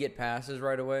couldn't get passes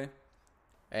right away,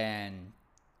 and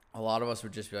a lot of us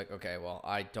would just be like, "Okay, well,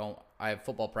 I have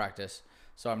football practice,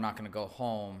 so I'm not gonna go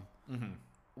home."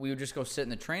 We would just go sit in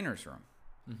the trainer's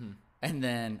room. And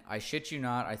then, I shit you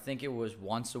not, I think it was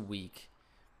once a week,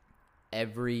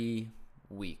 every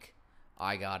week,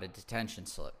 I got a detention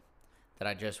slip that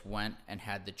I just went and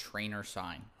had the trainer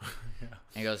sign. And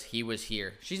he goes, "He was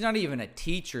here." She's not even a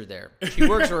teacher there. She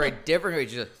works for a different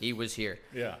age. She goes, "He was here."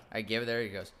 Yeah. I give it there. He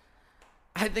goes,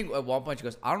 I think at one point she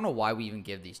goes, "I don't know why we even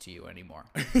give these to you anymore."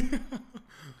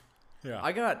 Yeah.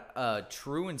 I got a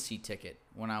truancy ticket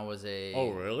when I was a Oh,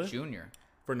 really? junior.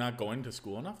 For not going to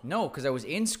school enough? No, because I was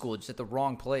in school, just at the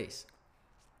wrong place.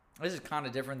 This is kind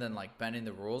of different than like bending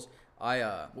the rules.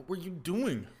 What were you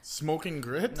doing? Smoking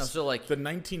grits? No, so like the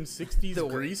 1960s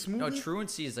Grease movie? No,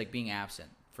 truancy is like being absent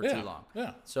for Yeah, too long.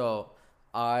 yeah. So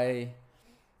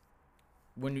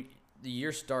when the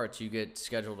year starts, you get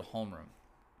scheduled a homeroom,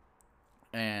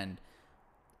 and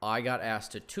I got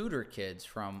asked to tutor kids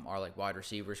from our like wide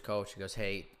receivers coach. He goes,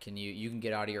 "Hey, you can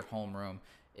get out of your homeroom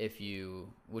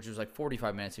which was like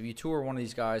 45 minutes. If you tour one of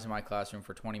these guys in my classroom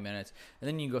for 20 minutes, and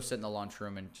then you can go sit in the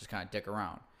lunchroom and just kind of dick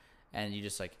around, and you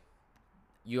just like."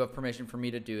 You have permission for me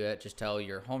to do that. Just tell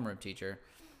your homeroom teacher.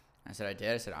 I said, I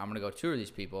did. I said, I'm going to go tour these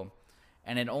people.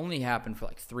 And it only happened for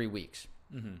like 3 weeks.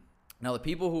 Now, the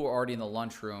people who were already in the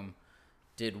lunchroom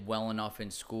did well enough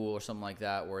in school or something like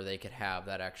that where they could have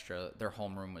that extra. Their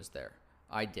homeroom was there.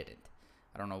 I didn't.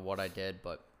 I don't know what I did,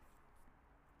 but.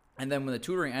 And then when the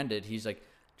tutoring ended, he's like,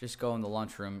 just go in the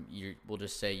lunchroom. We'll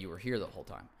just say you were here the whole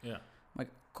time. Yeah. I'm like,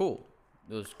 cool.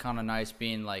 It was kind of nice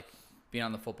being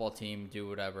on the football team, do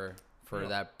whatever. For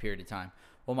that period of time.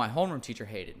 Well, my homeroom teacher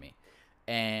hated me.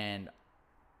 And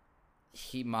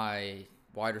my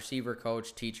wide receiver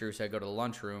coach, teacher who said go to the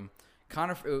lunchroom,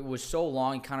 it was so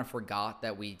long, he kind of forgot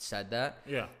that we said that.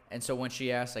 Yeah. And so when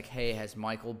she asked, like, "Hey, has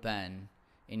Michael been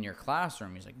in your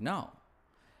classroom?" He's like, "No."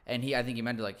 And I think he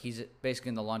meant to, like, he's basically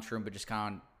in the lunchroom, but just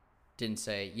kind of didn't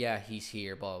say, "Yeah, he's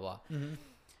here," blah, blah, blah.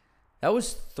 That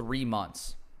was 3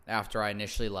 months after I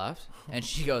initially left. And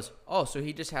she goes, oh, so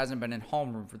he just hasn't been in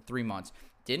homeroom for 3 months.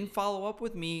 Didn't follow up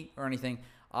with me or anything.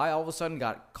 I all of a sudden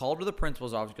got called to the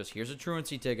principal's office. Goes, here's a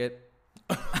truancy ticket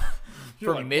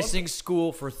for like, missing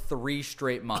school for 3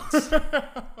 straight months.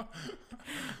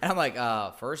 And I'm like,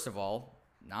 first of all,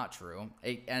 not true.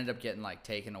 It ended up getting like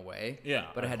taken away. Yeah,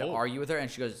 But I had to argue with her, and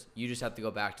she goes, you just have to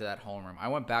go back to that homeroom. I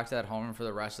went back to that homeroom for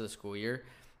the rest of the school year,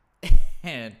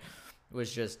 and it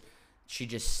was just, she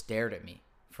just stared at me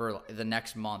for the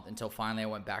next month until finally I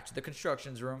went back to the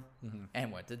constructions room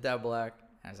and went to Deb Black.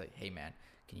 And I was like, hey, man,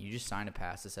 can you just sign a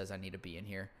pass that says I need to be in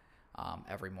here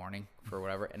every morning for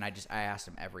whatever? And I asked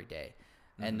him every day.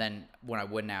 And then when I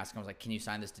wouldn't ask him, I was like, can you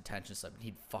sign this detention slip? And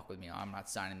he'd fuck with me. Oh, I'm not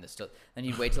signing this. Then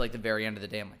he'd wait till like the very end of the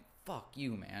day. I'm like, fuck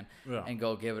you, man. Yeah. And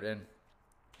go give it in.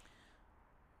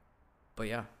 But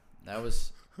yeah, that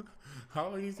was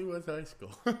How easy was high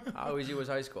school? how easy was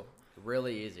high school.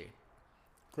 Really easy.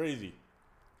 Crazy.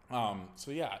 So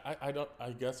yeah,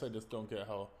 I guess I just don't get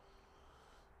how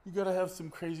you gotta have some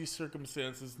crazy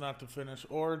circumstances not to finish,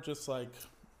 or just like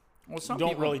Well, some you don't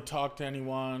people, really talk to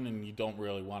anyone and you don't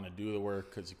really want to do the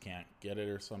work because you can't get it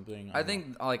or something. I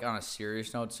think, like, on a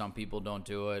serious note, some people don't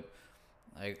do it.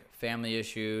 Like, family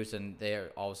issues, and they're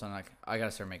all of a sudden like, I got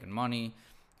to start making money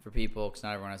for people because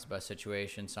not everyone has the best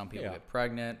situation. Some people get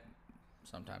pregnant,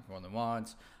 sometimes more than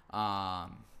once. Or,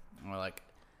 like,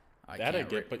 I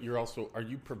get, but you're also, are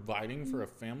you providing for a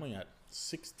family at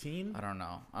 16? I don't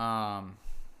know.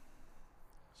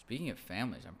 Speaking of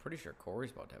families, I'm pretty sure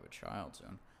Corey's about to have a child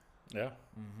soon. Yeah,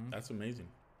 that's amazing.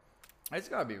 It's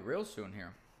got to be real soon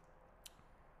here.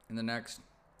 In the next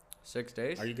 6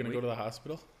 days. Are you going to go to the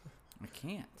hospital? I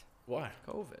can't. Why?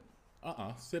 COVID.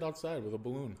 Sit outside with a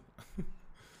balloon.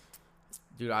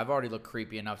 Dude, I've already looked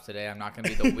creepy enough today. I'm not going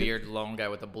to be the weird lone guy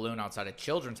with a balloon outside a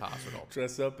children's hospital.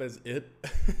 Dress up as it.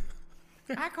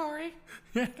 Hi, Corey.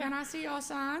 Can I see your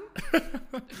son?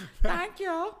 Thank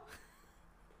you.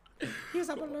 Here's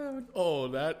a balloon. Oh,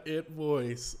 that it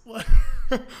voice. What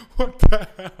the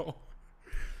hell?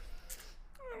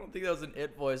 I don't think that was an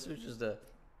it voice. It was just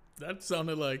That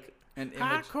sounded like an image.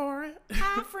 Hi, Corey.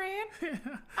 Hi, friend.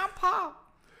 I'm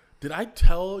Pop. Did I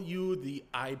tell you the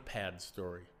iPad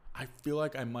story? I feel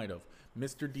like I might have.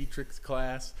 Mr. Dietrich's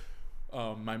class,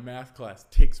 my math class,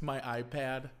 takes my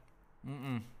iPad.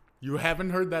 You haven't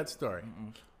heard that story?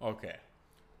 Okay.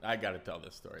 I got to tell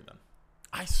this story then.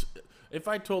 If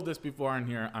I told this before on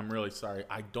here, I'm really sorry.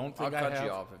 I don't think I have. I'll cut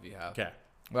you off if you have. Okay.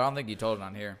 But I don't think you told it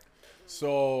on here.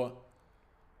 So,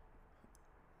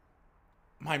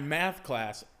 my math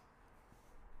class,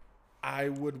 I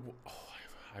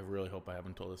really hope I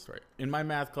haven't told this story. In my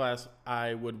math class,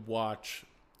 I would watch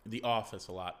The Office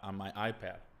a lot on my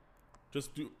iPad.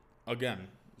 Just again,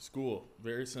 school,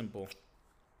 very simple.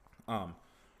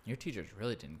 Your teachers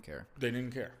really didn't care. They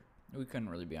didn't care. We couldn't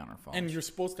really be on our phones. And you're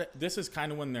supposed to, this is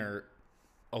kind of when they're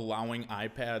allowing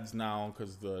iPads now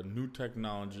because the new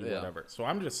technology, whatever. So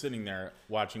I'm just sitting there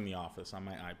watching The Office on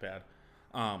my iPad.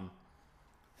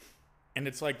 And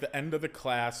it's like the end of the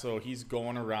class, so he's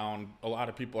going around. A lot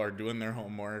of people are doing their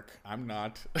homework. I'm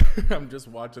not. I'm just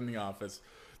watching The Office.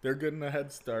 They're getting a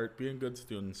head start, being good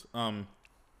students. And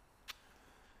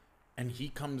he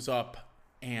comes up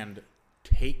and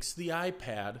takes the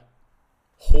iPad,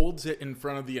 holds it in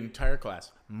front of the entire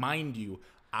class. Mind you,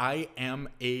 I am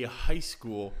a high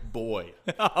school boy.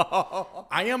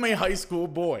 I am a high school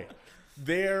boy.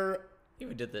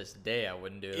 Even to this day, I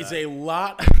wouldn't do that. Is a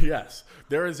lot, yes,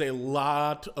 there is a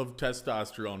lot of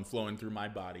testosterone flowing through my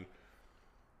body.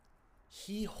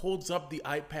 He holds up the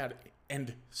iPad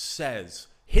and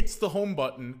hits the home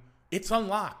button, it's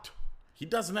unlocked. He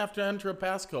doesn't have to enter a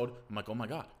passcode. I'm like, oh my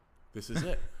God, this is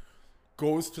it.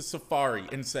 Goes to Safari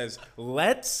and says,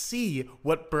 let's see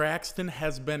what Braxton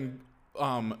has been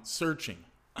searching.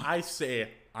 I say,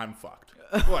 I'm fucked.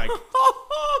 Like,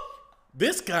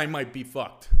 this guy might be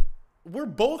fucked.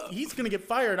 He's going to get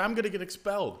fired. I'm going to get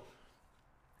expelled.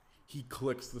 He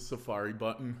clicks the Safari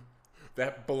button.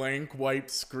 That blank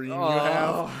white screen you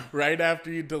have right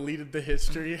after you deleted the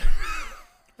history.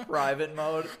 Private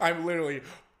mode. I'm literally,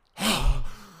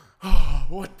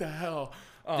 what the hell?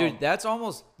 Dude, that's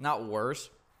almost not worse,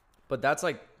 but that's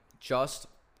like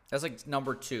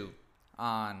number 2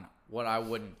 on what I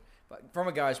wouldn't, from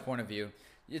a guy's point of view.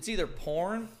 It's either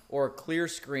porn or a clear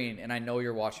screen, and I know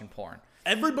you're watching porn.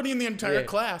 Everybody in the entire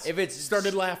class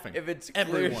started laughing. If it's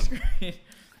everyone, clear screen.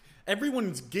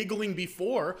 Everyone's giggling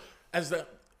before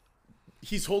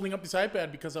he's holding up his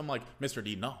iPad because I'm like, Mr.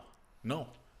 D, no.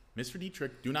 Mr.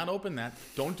 Dietrich, do not open that.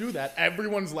 Don't do that.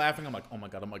 Everyone's laughing. I'm like, oh my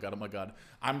God.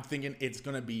 I'm thinking it's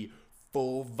going to be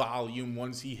full volume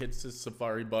once he hits his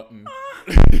Safari button.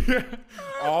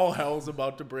 All hell's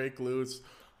about to break loose.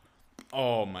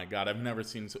 Oh my God, I've never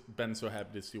been so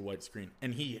happy to see a white screen.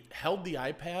 And he held the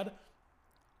iPad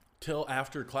till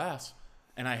after class,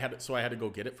 and I had to go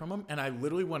get it from him. And I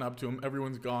literally went up to him.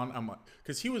 Everyone's gone. I'm like,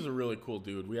 because he was a really cool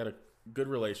dude. We had a good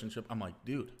relationship. I'm like,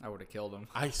 dude, I would have killed him.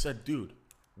 I said, dude,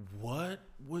 what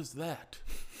was that?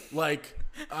 Like,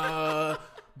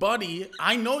 buddy,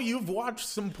 I know you've watched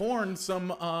some porn, some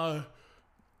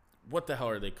what the hell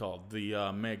are they called?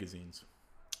 The magazines.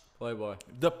 Playboy.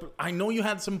 I know you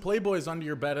had some Playboys under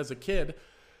your bed as a kid.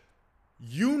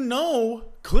 You know,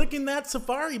 clicking that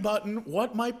Safari button,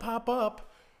 what might pop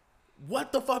up?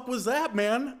 What the fuck was that,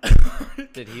 man?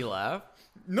 Did he laugh?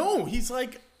 No, he's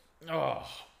like, oh,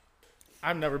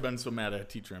 I've never been so mad at a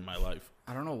teacher in my life.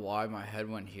 I don't know why my head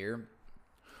went here.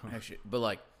 Actually, but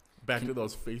like, Back to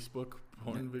those Facebook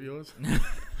porn videos.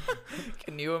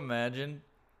 can you imagine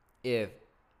if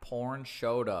porn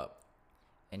showed up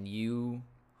and you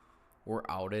were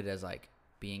outed as like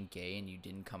being gay and you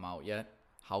didn't come out yet?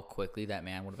 How quickly that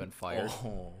man would have been fired.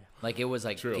 Oh, like it was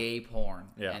like true. gay porn.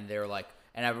 Yeah. And they're like,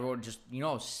 and everyone just, you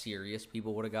know how serious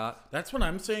people would have got? that's what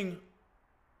I'm saying.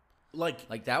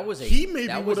 Like that was he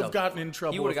maybe would have gotten in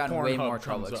trouble. He would have gotten way Pornhub more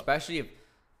trouble, comes up. especially if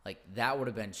like that would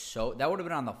have been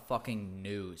on the fucking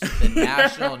news, the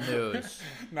national news.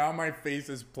 Now my face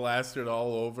is plastered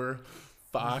all over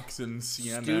Fox and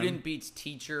CNN. Student beats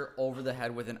teacher over the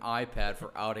head with an iPad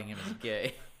for outing him as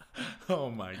gay Oh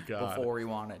my God. before he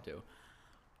wanted to.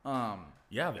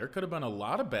 Yeah, there could have been a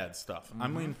lot of bad stuff. I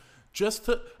mean, just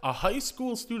to a high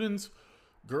school students,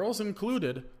 girls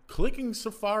included, clicking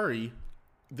Safari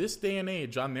this day and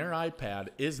age on their iPad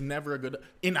is never a good.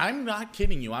 And I'm not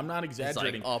kidding you. I'm not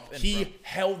exaggerating. up in He front.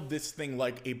 held this thing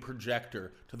like a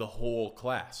projector to the whole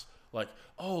class. Like,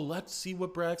 oh, let's see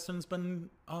what Braxton's been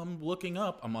looking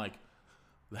up. I'm like,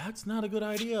 that's not a good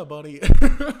idea, buddy.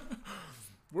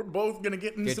 We're both gonna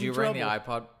get in Did some you trouble. bring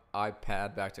the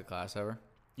iPad back to class ever?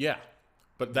 Yeah,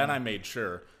 but then I made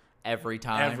sure. Every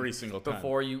time? Every single time.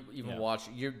 Before you even Yeah. watch,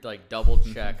 you're like double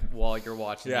check while you're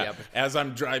watching the Yeah, episode. as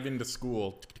I'm driving to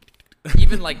school.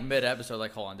 Even like mid episode,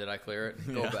 like, hold on, did I clear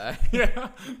it? Go back.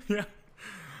 Yeah.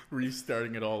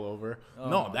 Restarting it all over. Oh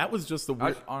No, my- that was just the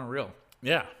weird. That's unreal.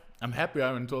 Yeah, I'm happy I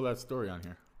haven't told that story on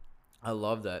here. I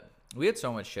love that. We had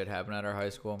so much shit happen at our high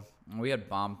school. We had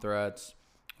bomb threats.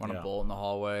 Found Yeah. a bullet in the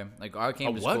hallway. Like I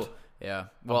came A to what? school. Yeah.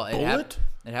 Well, bullet?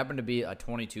 it happened to be a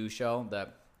 22 shell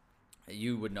that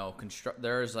you would know.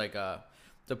 There's like to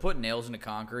put nails into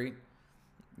concrete.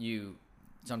 You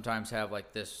sometimes have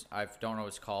like this. I don't know what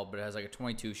it's called, but it has like a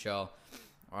 22 shell.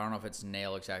 I don't know if it's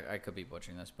nail exact. I could be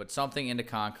butchering this, but something into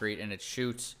concrete and it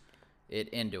shoots it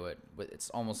into it. But it's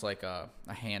almost like a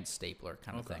hand stapler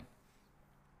kind of thing.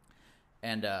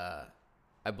 And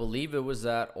I believe it was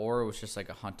that, or it was just like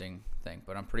a hunting thing,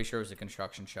 but I'm pretty sure it was a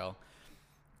construction shell.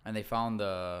 And they found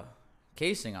the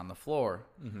casing on the floor.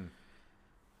 Mm-hmm.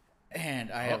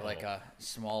 And I have like a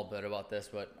small bit about this,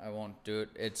 but I won't do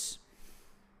it.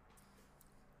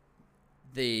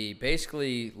 They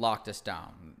basically locked us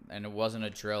down, and it wasn't a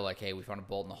drill like, hey, we found a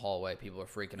bolt in the hallway. People are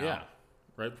freaking out. Yeah,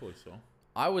 rightfully so.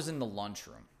 I was in the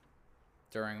lunchroom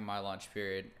during my lunch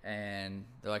period, and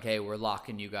they're like, hey, we're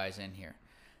locking you guys in here.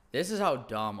 This is how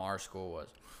dumb our school was.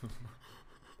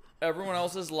 Everyone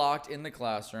else is locked in the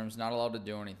classrooms, not allowed to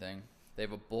do anything. They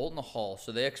have a bolt in the hall,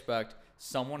 so they expect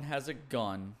someone has a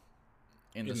gun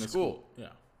in the school. Yeah.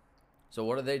 So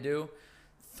what do?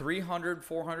 300,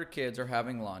 400 kids are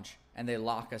having lunch, and they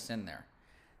lock us in there.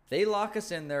 They lock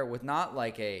us in there with not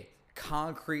like a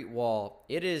concrete wall.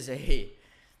 It is a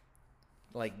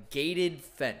like gated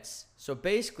fence. So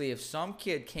basically, if some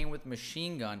kid came with a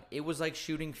machine gun, it was like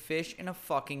shooting fish in a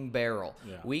fucking barrel.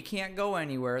 Yeah. We can't go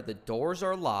anywhere. The doors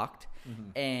are locked,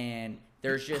 and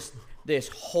there's just this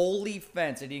holy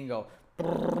fence, and you can go.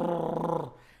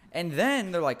 Brrr. And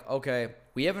then they're like, okay,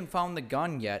 we haven't found the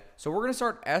gun yet, so we're gonna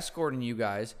start escorting you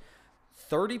guys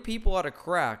 30 people at a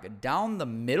crack down the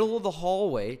middle of the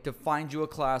hallway to find you a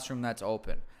classroom that's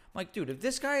open. I'm like, dude, if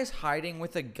this guy is hiding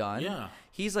with a gun, Yeah.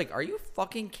 he's like, are you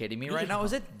fucking kidding me right now?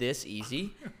 Is it this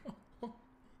easy?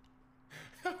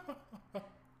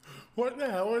 What the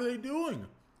hell are they doing?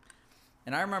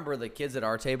 And I remember the kids at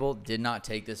our table did not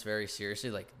take this very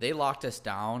seriously. Like, they locked us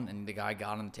down, and the guy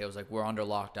got on the table, was like, we're under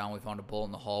lockdown. We found a bullet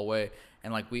in the hallway.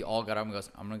 And, like, we all got up and goes,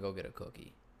 I'm going to go get a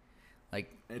cookie.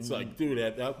 Like, It's like, dude,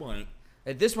 at that point.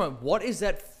 at this point, what is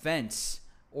that fence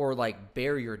or, like,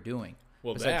 barrier doing?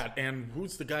 Well, Besides- and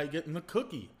who's the guy getting the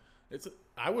cookie?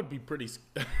 I would be pretty.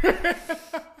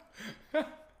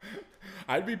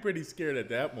 I'd be pretty scared at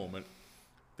that moment.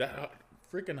 That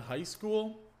freaking high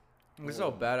school, It's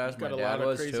so badass. Got My a dad lot of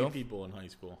was crazy too. people in high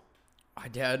school. My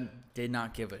dad did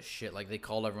not give a shit. Like, they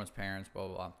called everyone's parents, blah,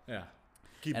 blah, blah. Yeah.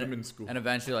 Keep them in school. And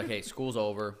eventually, like, hey, school's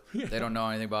over. They don't know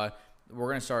anything about it. We're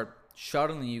going to start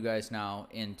shuttling you guys now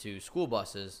into school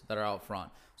buses that are out front.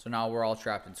 So now we're all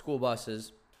trapped in school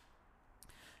buses.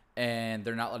 And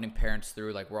they're not letting parents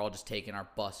through. Like, we're all just taking our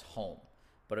bus home.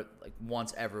 But, like,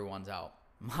 once everyone's out.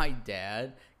 My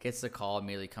dad gets the call,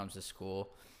 immediately comes to school.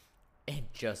 And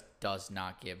just does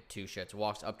not give two shits.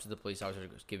 Walks up to the police officer and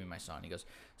goes, give me my son. He goes,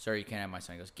 sir, you can't have my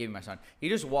son. He goes, give me my son. He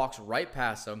just walks right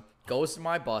past him, goes to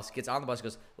my bus, gets on the bus,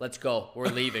 goes, let's go. We're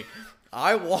leaving.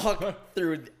 I walk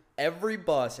through every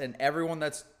bus and everyone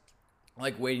that's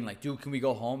like waiting, like, dude, can we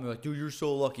go home? They're like, dude, you're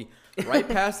so lucky. Right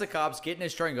past the cops, get in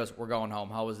his train, goes, we're going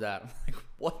home. How was that? I'm like,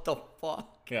 what the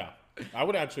fuck? Yeah. I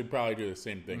would actually probably do the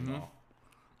same thing, though.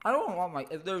 I don't want my,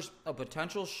 if there's a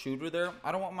potential shooter there,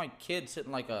 I don't want my kid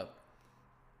sitting like a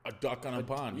duck on a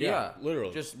pond. Yeah,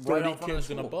 literally. Just 30 right out front of kids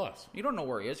the in a school. bus. You don't know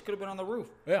where he is. Could have been on the roof.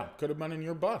 Yeah, could have been in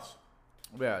your bus.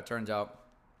 Yeah, it turns out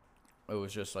it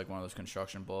was just like one of those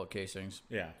construction bullet casings.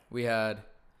 Yeah. We had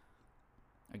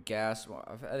a gas. Well,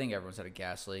 I think everyone's had a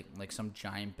gas leak. Like some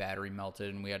giant battery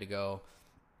melted, and we had to go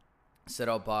sit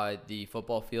out by the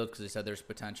football field because they said there's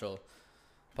potential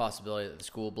possibility that the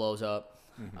school blows up.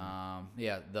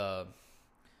 Yeah, the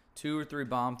 2 or 3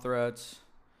 bomb threats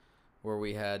where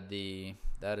we had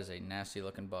that is a nasty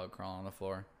looking bug crawling on the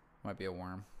floor. Might be a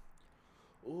worm.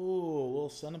 Ooh, a little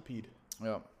centipede.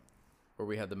 Yep. Where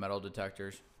we had the metal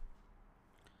detectors.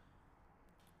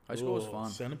 High school was fun.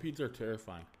 Centipedes are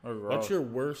terrifying. They're What's gross. your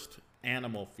worst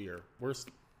animal fear? Most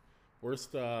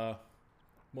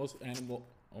animal.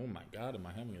 Oh my God, am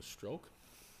I having a stroke?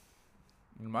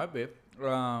 It might be.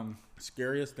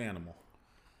 Scariest animal.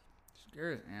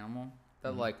 Scariest animal.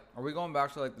 That like, are we going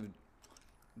back to like the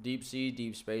deep sea,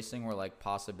 deep space thing where like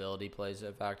possibility plays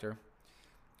a factor?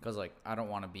 Because like, I don't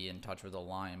want to be in touch with a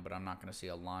lion, but I'm not going to see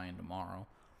a lion tomorrow.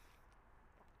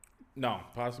 No,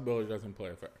 possibility doesn't play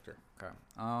a factor. Okay.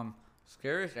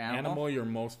 Scariest animal? Animal you're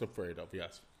most afraid of,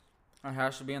 yes. It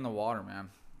has to be in the water, man.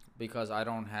 Because I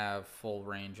don't have full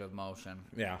range of motion.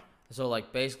 Yeah. So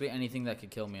like, basically anything that could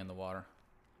kill me in the water.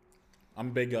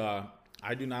 I'm big, I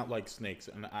do not like snakes,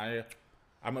 and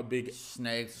I'm a big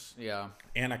Snakes, yeah.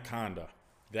 anaconda.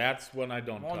 That's when I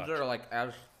don't Ones touch. that are like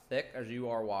as thick as you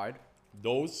are wide.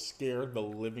 Those scare the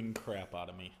living crap out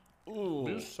of me. Ooh.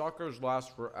 These suckers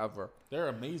last forever. They're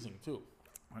amazing, too.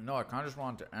 I know, I kind of just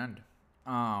want it to end.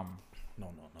 No.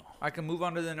 I can move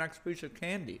on to the next piece of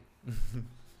candy.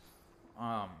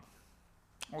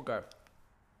 Okay.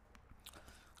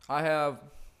 I have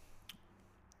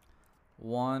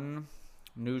one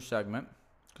new segment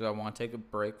because I want to take a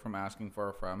break from asking for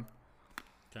a friend.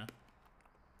 Okay.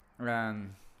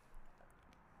 And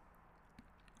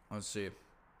let's see.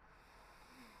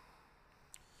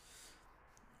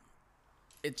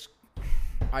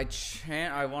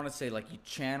 I want to say like you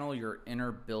channel your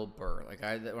inner Bill Burr. Like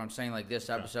I'm saying like this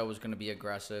episode was going to be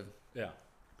aggressive. Yeah.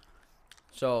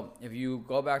 So if you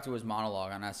go back to his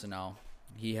monologue on SNL,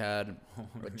 he had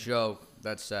a joke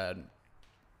that said,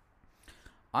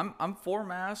 I'm for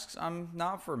masks. I'm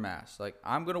not for masks. Like,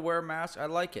 I'm going to wear a mask. I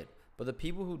like it. But the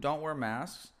people who don't wear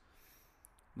masks,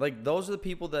 like, those are the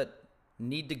people that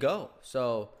need to go.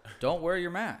 So don't wear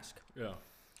your mask. Yeah.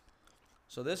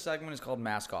 So this segment is called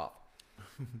Mask Off.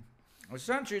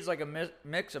 Essentially, it's like a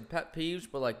mix of pet peeves,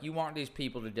 but, like, you want these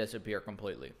people to disappear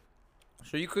completely.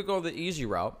 So you could go the easy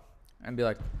route and be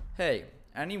like, hey,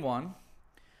 anyone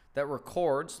that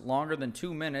records longer than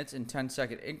 2 minutes in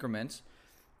 10-second increments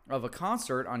of a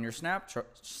concert on your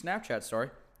Snapchat story,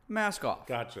 mask off.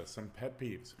 Gotcha. Some pet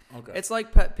peeves. Okay. It's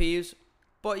like pet peeves,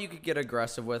 but you could get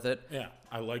aggressive with it. Yeah,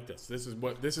 I like this. This is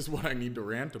what I need to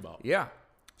rant about. Yeah.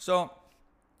 So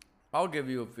I'll give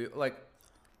you a few. Like,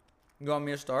 you want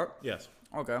me to start? Yes.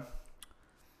 Okay.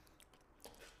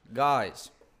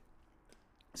 Guys,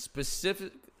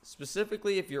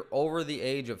 specifically if you're over the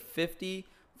age of 50,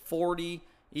 40,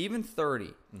 even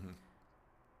 30,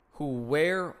 who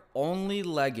wear only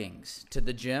leggings to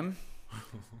the gym,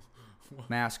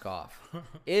 mask off.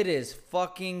 It is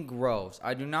fucking gross.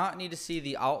 I do not need to see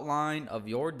the outline of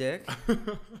your dick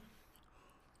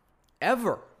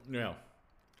ever. Yeah.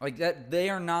 Like that, they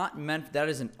are not meant. That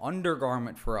is an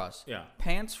undergarment for us. Yeah.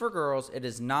 Pants for girls. It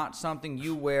is not something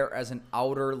you wear as an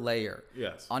outer layer.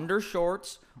 Yes.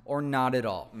 Undershorts or not at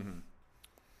all.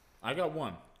 I got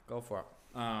one. Go for it.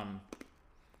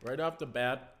 Right off the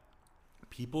bat,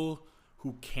 people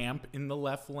who camp in the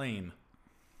left lane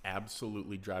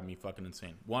absolutely drive me fucking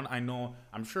insane. One,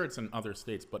 I'm sure it's in other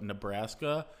states, but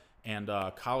Nebraska and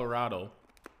Colorado,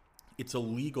 it's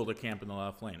illegal to camp in the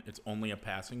left lane. It's only a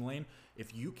passing lane.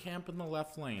 If you camp in the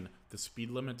left lane, the speed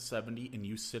limit's 70, and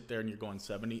you sit there and you're going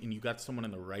 70, and you got someone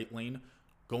in the right lane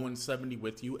going 70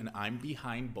 with you, and I'm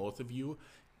behind both of you,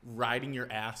 riding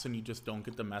your ass, and you just don't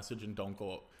get the message and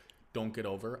don't get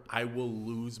over, I will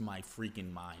lose my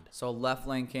freaking mind. So left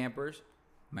lane campers,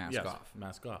 mask off.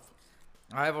 Mask off.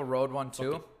 I have a road one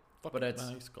too, but it's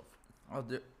mask off. I'll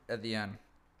do at the end.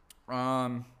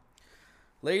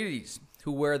 Ladies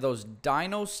who wear those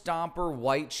Dino Stomper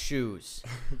white shoes,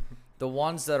 the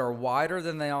ones that are wider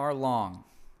than they are long,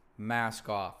 mask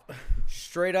off.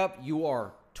 Straight up, you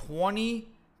are 20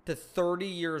 to 30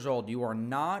 years old. You are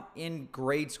not in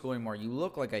grade school anymore. You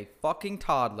look like a fucking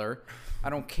toddler. I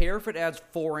don't care if it adds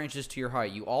 4 inches to your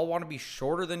height. You all want to be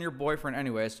shorter than your boyfriend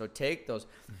anyway, so take those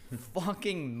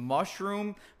fucking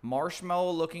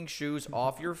marshmallow looking shoes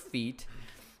off your feet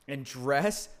and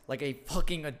dress like a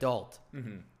fucking adult.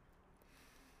 Mm-hmm.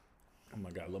 Oh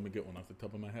my God, let me get one off the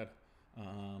top of my head.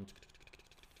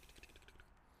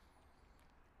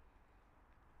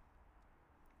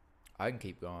 I can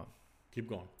keep going. Keep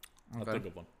going. I'll Okay. think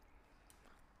of one.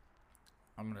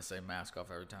 I'm going to say mask off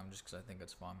every time just because I think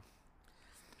it's fun.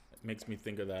 It makes me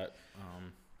think of that,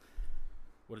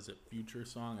 what is it, Future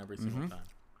song every single time.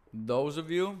 Those of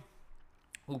you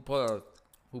who put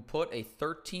a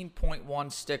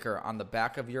 13.1 sticker on the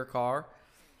back of your car,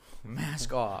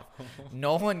 mask off.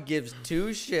 No one gives 2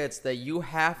 shits that you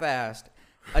half-assed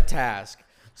a task.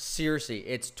 Seriously,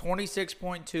 it's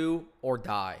 26.2 or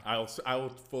die. I will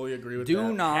fully agree with Do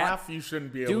that. not- Half you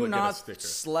shouldn't be able Do to get a not sticker.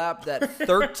 slap that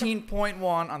 13.1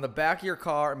 on the back of your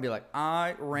car and be like,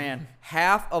 I ran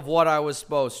half of what I was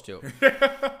supposed to.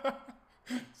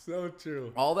 So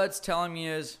true. All that's telling me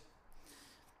is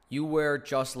you wear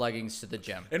just leggings to the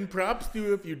gym. And props to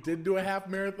you if you did do a half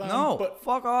marathon. No, but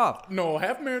fuck off. no,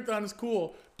 half marathon is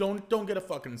cool. Don't get a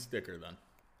fucking sticker then.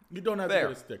 You don't have There.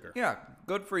 to get a sticker. Yeah,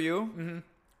 good for you. Mm-hmm.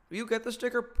 You get the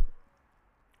sticker,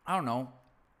 I don't know,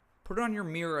 put it on your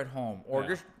mirror at home or Yeah.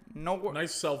 just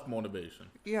Nice self motivation.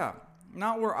 yeah,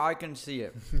 not where I can see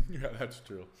it. Yeah, that's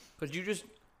true. Because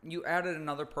you added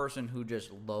another person who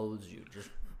just loathes you. Just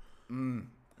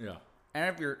Yeah.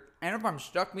 and if I'm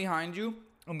stuck behind you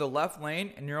in the left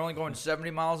lane and you're only going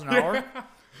 70 miles an hour,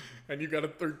 And you got a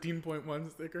 13.1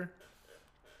 sticker?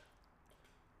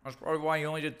 that's probably why you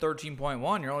only did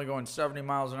 13.1. You're only going 70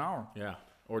 miles an hour. Yeah.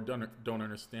 Or don't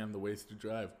understand the ways to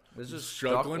drive. This is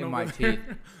Struggling stuck in over my there.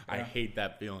 teeth. I Yeah. hate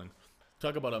that feeling.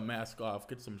 Talk about a mask off.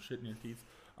 Get some shit in your teeth.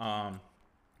 I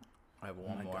have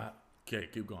one My more. God. Okay,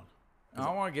 keep going. I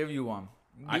want to give you one.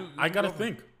 I gotta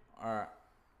think. All right.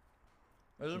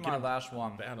 This is my Getting last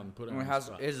one. Bad on putting And on it the has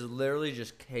spot. is literally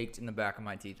just caked in the back of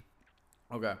my teeth.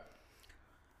 Okay.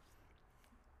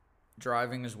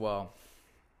 Driving as well.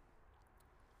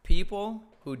 People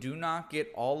who do not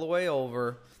get all the way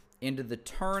over into the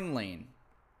turn lane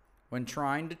when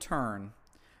trying to turn,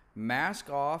 mask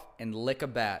off and lick a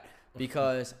bat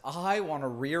because I want to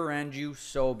rear end you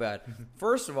so bad.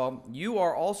 First of all, you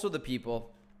are also the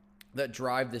people that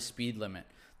drive the speed limit.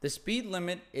 The speed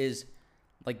limit is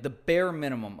like the bare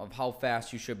minimum of how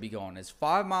fast you should be going. It's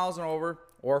 5 miles and over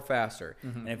or faster.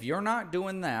 And if you're not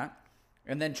doing that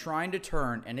and then trying to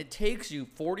turn and it takes you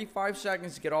 45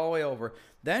 seconds to get all the way over,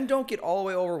 then don't get all the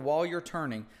way over while you're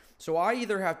turning. So I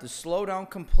either have to slow down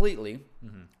completely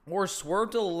or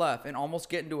swerve to the left and almost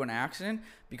get into an accident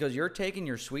because you're taking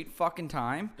your sweet fucking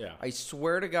time. Yeah. I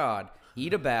swear to God,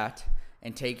 eat a bat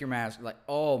and take your mask. Like,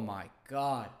 oh my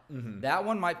God. That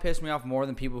one might piss me off more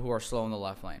than people who are slow in the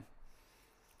left lane.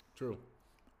 True.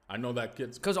 I know that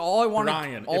kid's Because all I want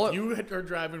Brian. to, If you are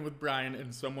driving with Brian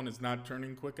and someone is not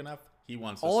turning quick enough, he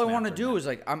wants to all I snap want to right do now. is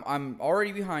like I'm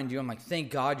already behind you. I'm like,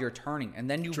 thank God you're turning, and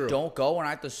then you True. don't go, and I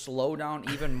have to slow down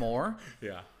even more.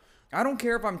 Yeah. I don't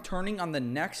care if I'm turning on the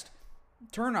next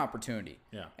turn opportunity.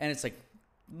 Yeah. And it's like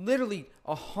literally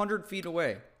 100 feet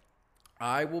away.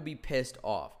 I will be pissed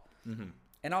off.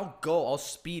 And I'll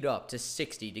speed up to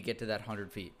 60 to get to that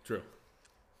 100 feet. True.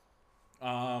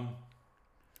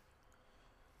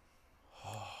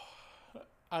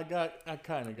 I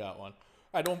kind of got one.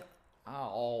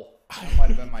 Oh, that might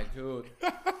have been my tooth.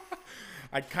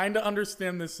 I kind of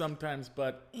understand this sometimes,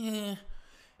 but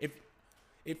if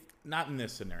not in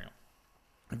this scenario,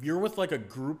 if you're with like a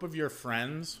group of your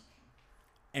friends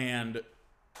and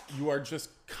you are just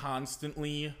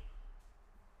constantly,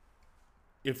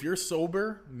 if you're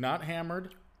sober, not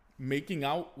hammered, making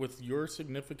out with your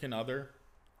significant other,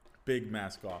 big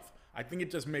mask off. I think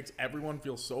it just makes everyone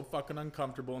feel so fucking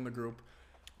uncomfortable in the group.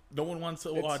 No one wants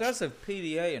to watch. Excessive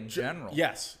PDA in general.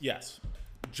 Yes.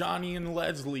 Johnny and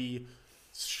Leslie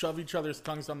shove each other's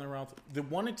tongues down their mouth. The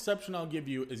one exception I'll give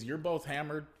you is you're both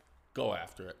hammered, go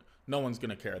after it. No one's going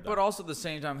to care then. But also at the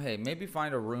same time, hey, maybe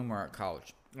find a room or a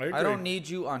couch. I agree. I don't need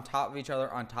you on top of each other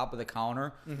on top of the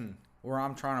counter where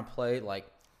I'm trying to play like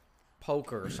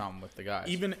poker or something with the guys.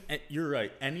 Even, you're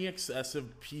right, any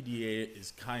excessive PDA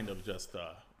is kind of just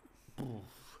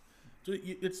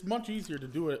it's much easier to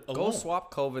do it alone. Go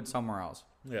swap COVID somewhere else.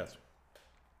 Yes.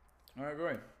 I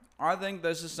agree. I think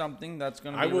this is something that's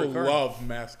going to be I will recurring. love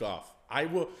mask off. I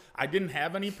didn't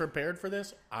have any prepared for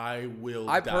this. I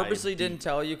I purposely didn't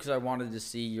tell you because I wanted to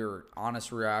see your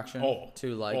honest reaction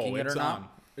to liking it or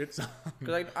not. It's on.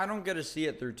 Because I don't get to see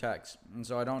it through text. And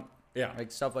so I don't,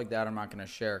 like stuff like that I'm not going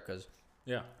to share because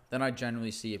then I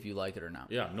genuinely see if you like it or not.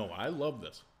 Yeah, no, I love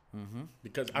this.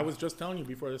 Because I was just telling you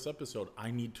before this episode, I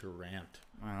need to rant.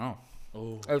 I know.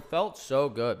 Oh. It felt so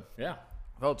good. Yeah.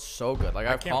 It felt so good. Like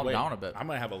I calmed down a bit. I'm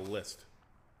going to have a list.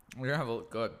 We're going to have a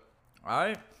good.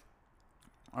 I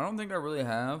don't think I really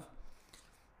have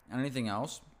anything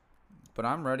else, but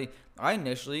I'm ready. I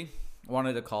initially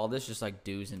wanted to call this just like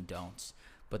do's and don'ts,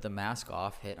 but the mask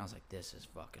off hit, and I was like, this is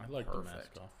fucking perfect. I like the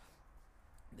mask off.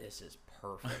 This is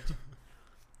perfect.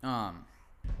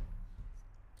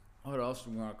 What else do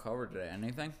we want to cover today?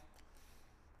 Anything? I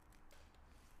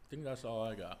think that's all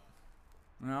I got.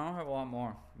 No, I don't have a lot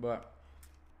more, but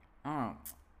I don't know.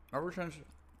 Ever since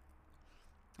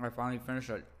I finally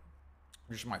finished it,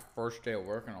 this is my first day of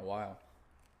work in a while.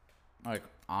 Like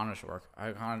honest work.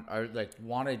 I like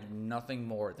wanted nothing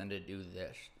more than to do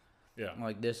this. Yeah.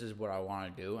 Like this is what I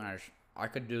want to do, and I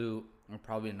could do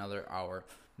probably another hour.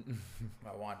 If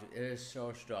I want to. It is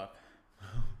so stuck.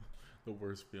 The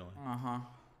worst feeling.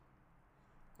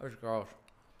 That's gross.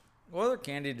 What other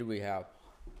candy do we have?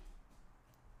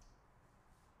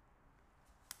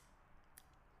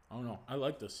 I don't know. I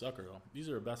like this sucker though. These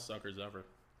are the best suckers ever.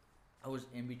 I was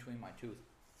in between my tooth.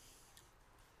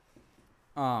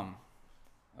 That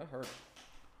hurt.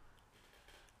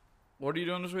 What are you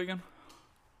doing this weekend?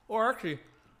 Or actually,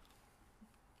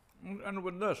 let's end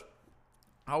with this.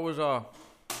 How was oh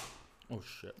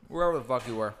shit. wherever the fuck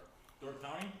you were? Dork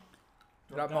County?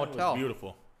 That motel. Was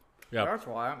beautiful. Yeah. That's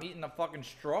why I'm eating a fucking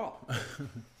straw.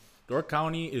 Dork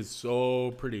County is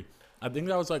so pretty. I think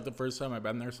that was like the first time I've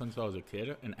been there since I was a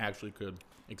kid and actually could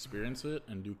experience it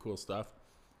and do cool stuff.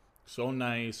 So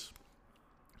nice.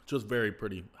 Just very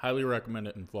pretty. Highly recommend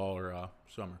it in fall or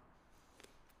summer.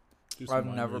 I've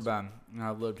never been. And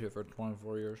I've lived here for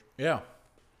 24 years. Yeah.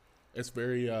 It's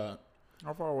very... How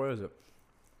far away is it?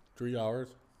 3 hours.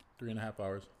 3.5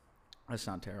 hours. That's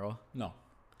not terrible. No.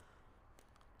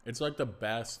 It's like the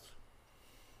best...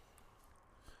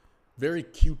 Very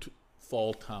cute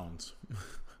fall towns.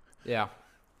 Yeah.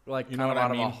 Like you kind know of what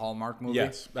out I mean? of a Hallmark movie.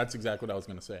 Yes, that's exactly what I was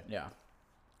going to say. Yeah.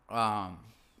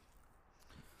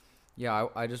 Yeah,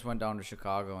 I just went down to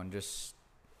Chicago and just...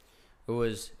 It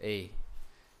was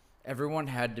everyone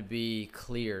had to be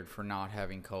cleared for not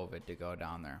having COVID to go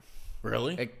down there.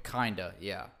 Really? It kinda,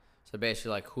 yeah. So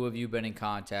basically, like, who have you been in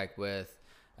contact with?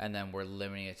 And then we're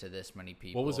limiting it to this many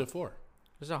people. What was it for?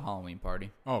 It was a Halloween party.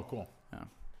 Oh, cool. Yeah.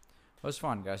 It was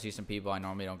fun. Got to see some people I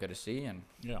normally don't get to see, and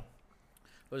yeah,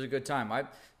 it was a good time. I'm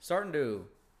starting to,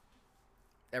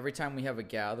 every time we have a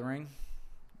gathering,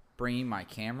 bringing my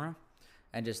camera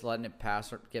and just letting it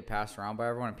get passed around by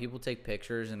everyone. And people take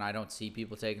pictures, and I don't see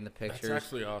people taking the pictures. That's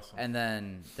actually awesome. And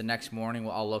then the next morning,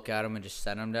 I'll look at them and just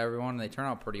send them to everyone, and they turn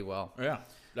out pretty well. Yeah,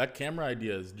 that camera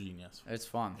idea is genius. It's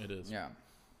fun. It is. Yeah.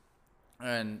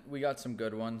 And we got some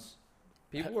good ones.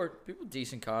 People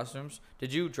decent costumes.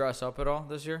 Did you dress up at all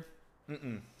this year?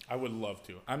 I would love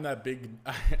to. I'm that big.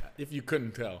 If you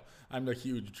couldn't tell, I'm a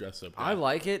huge dress up guy. I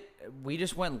like it. We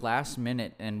just went last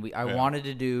minute, and I wanted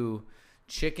to do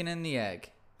chicken and the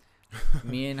egg.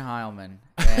 Me and Heilman,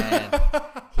 and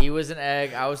he was an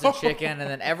egg, I was the chicken, and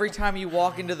then every time you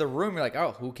walk into the room, you're like,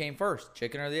 oh, who came first,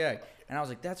 chicken or the egg? And I was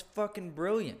like, that's fucking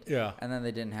brilliant. Yeah. And then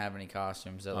they didn't have any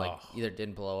costumes that either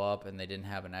didn't blow up, and they didn't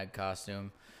have an egg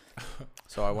costume.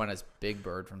 So I went as Big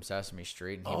Bird from Sesame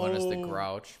Street, and he went as the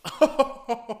Grouch.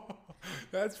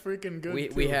 That's freaking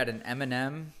good. We had an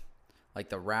M&M, like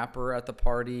the rapper at the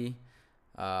party.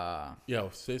 Yo,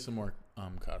 say some more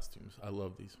costumes. I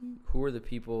love these. Who were the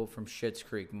people from Schitt's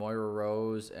Creek? Moira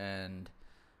Rose and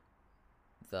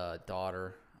the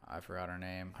daughter. I forgot her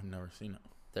name. I've never seen it.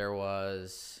 There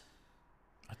was...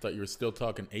 I thought you were still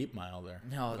talking 8 Mile there.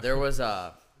 No, there was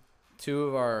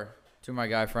two of my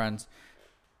guy friends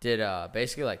did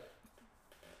basically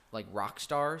like rock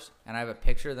stars, and I have a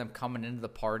picture of them coming into the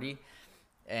party,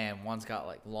 and one's got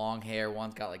like long hair,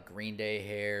 one's got like Green Day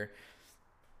hair.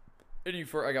 And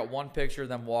I got one picture of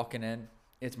them walking in.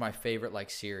 It's my favorite like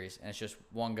series, and it's just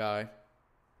one guy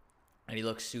and he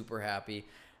looks super happy.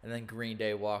 And then Green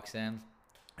Day walks in, and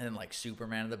then like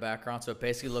Superman in the background. So it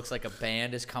basically looks like a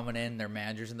band is coming in. Their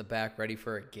manager's in the back, ready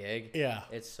for a gig. Yeah.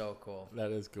 It's so cool.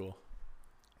 That is cool.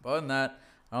 But other than that,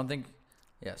 I don't think.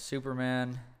 Yeah,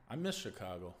 Superman. I miss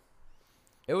Chicago.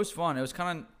 It was fun. It was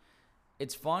kind of.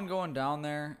 It's fun going down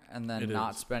there and then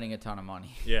not is. spending a ton of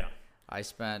money. Yeah. I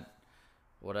spent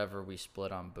whatever we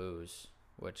split on booze,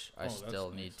 which I that's still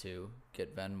nice. need to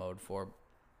get Venmo'd for,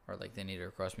 or like they need to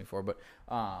request me for. But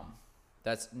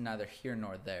that's neither here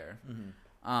nor there.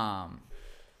 Well,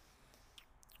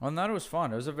 and that was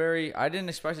fun. It was I didn't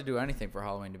expect to do anything for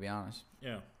Halloween, to be honest.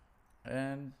 Yeah.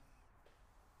 And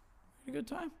we had a good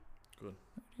time. Good.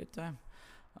 Good time.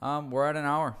 We're at an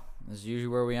hour. This is usually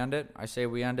where we end it. I say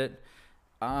we end it.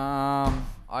 I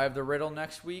have the riddle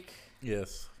next week.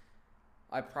 Yes.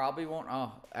 I probably won't.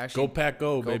 Oh, actually. Go Pack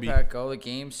Go, baby. Go Pack Go. The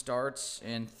game starts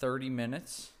in 30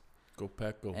 minutes. Go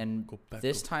Pack Go. And Go Pack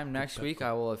this Go. time Go next Pack week, Go.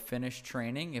 I will have finished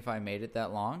training if I made it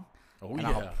that long. Oh, and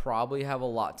yeah. I'll probably have a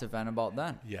lot to vent about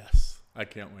then. Yes. I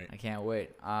can't wait. I can't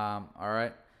wait. All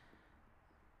right.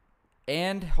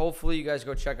 And hopefully you guys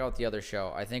go check out the other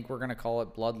show. I think we're going to call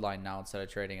it Bloodline now instead of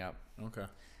Trading Up. Okay.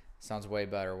 Sounds way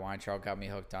better. Weintraub got me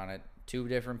hooked on it. 2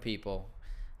 different people,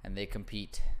 and they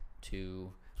compete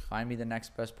to find me the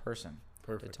next best person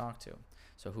to talk to.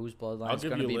 So whose bloodline is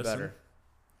going to be better?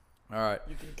 All right.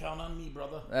 You can count on me,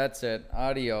 brother. That's it.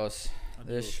 Adios.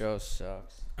 This show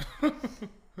sucks.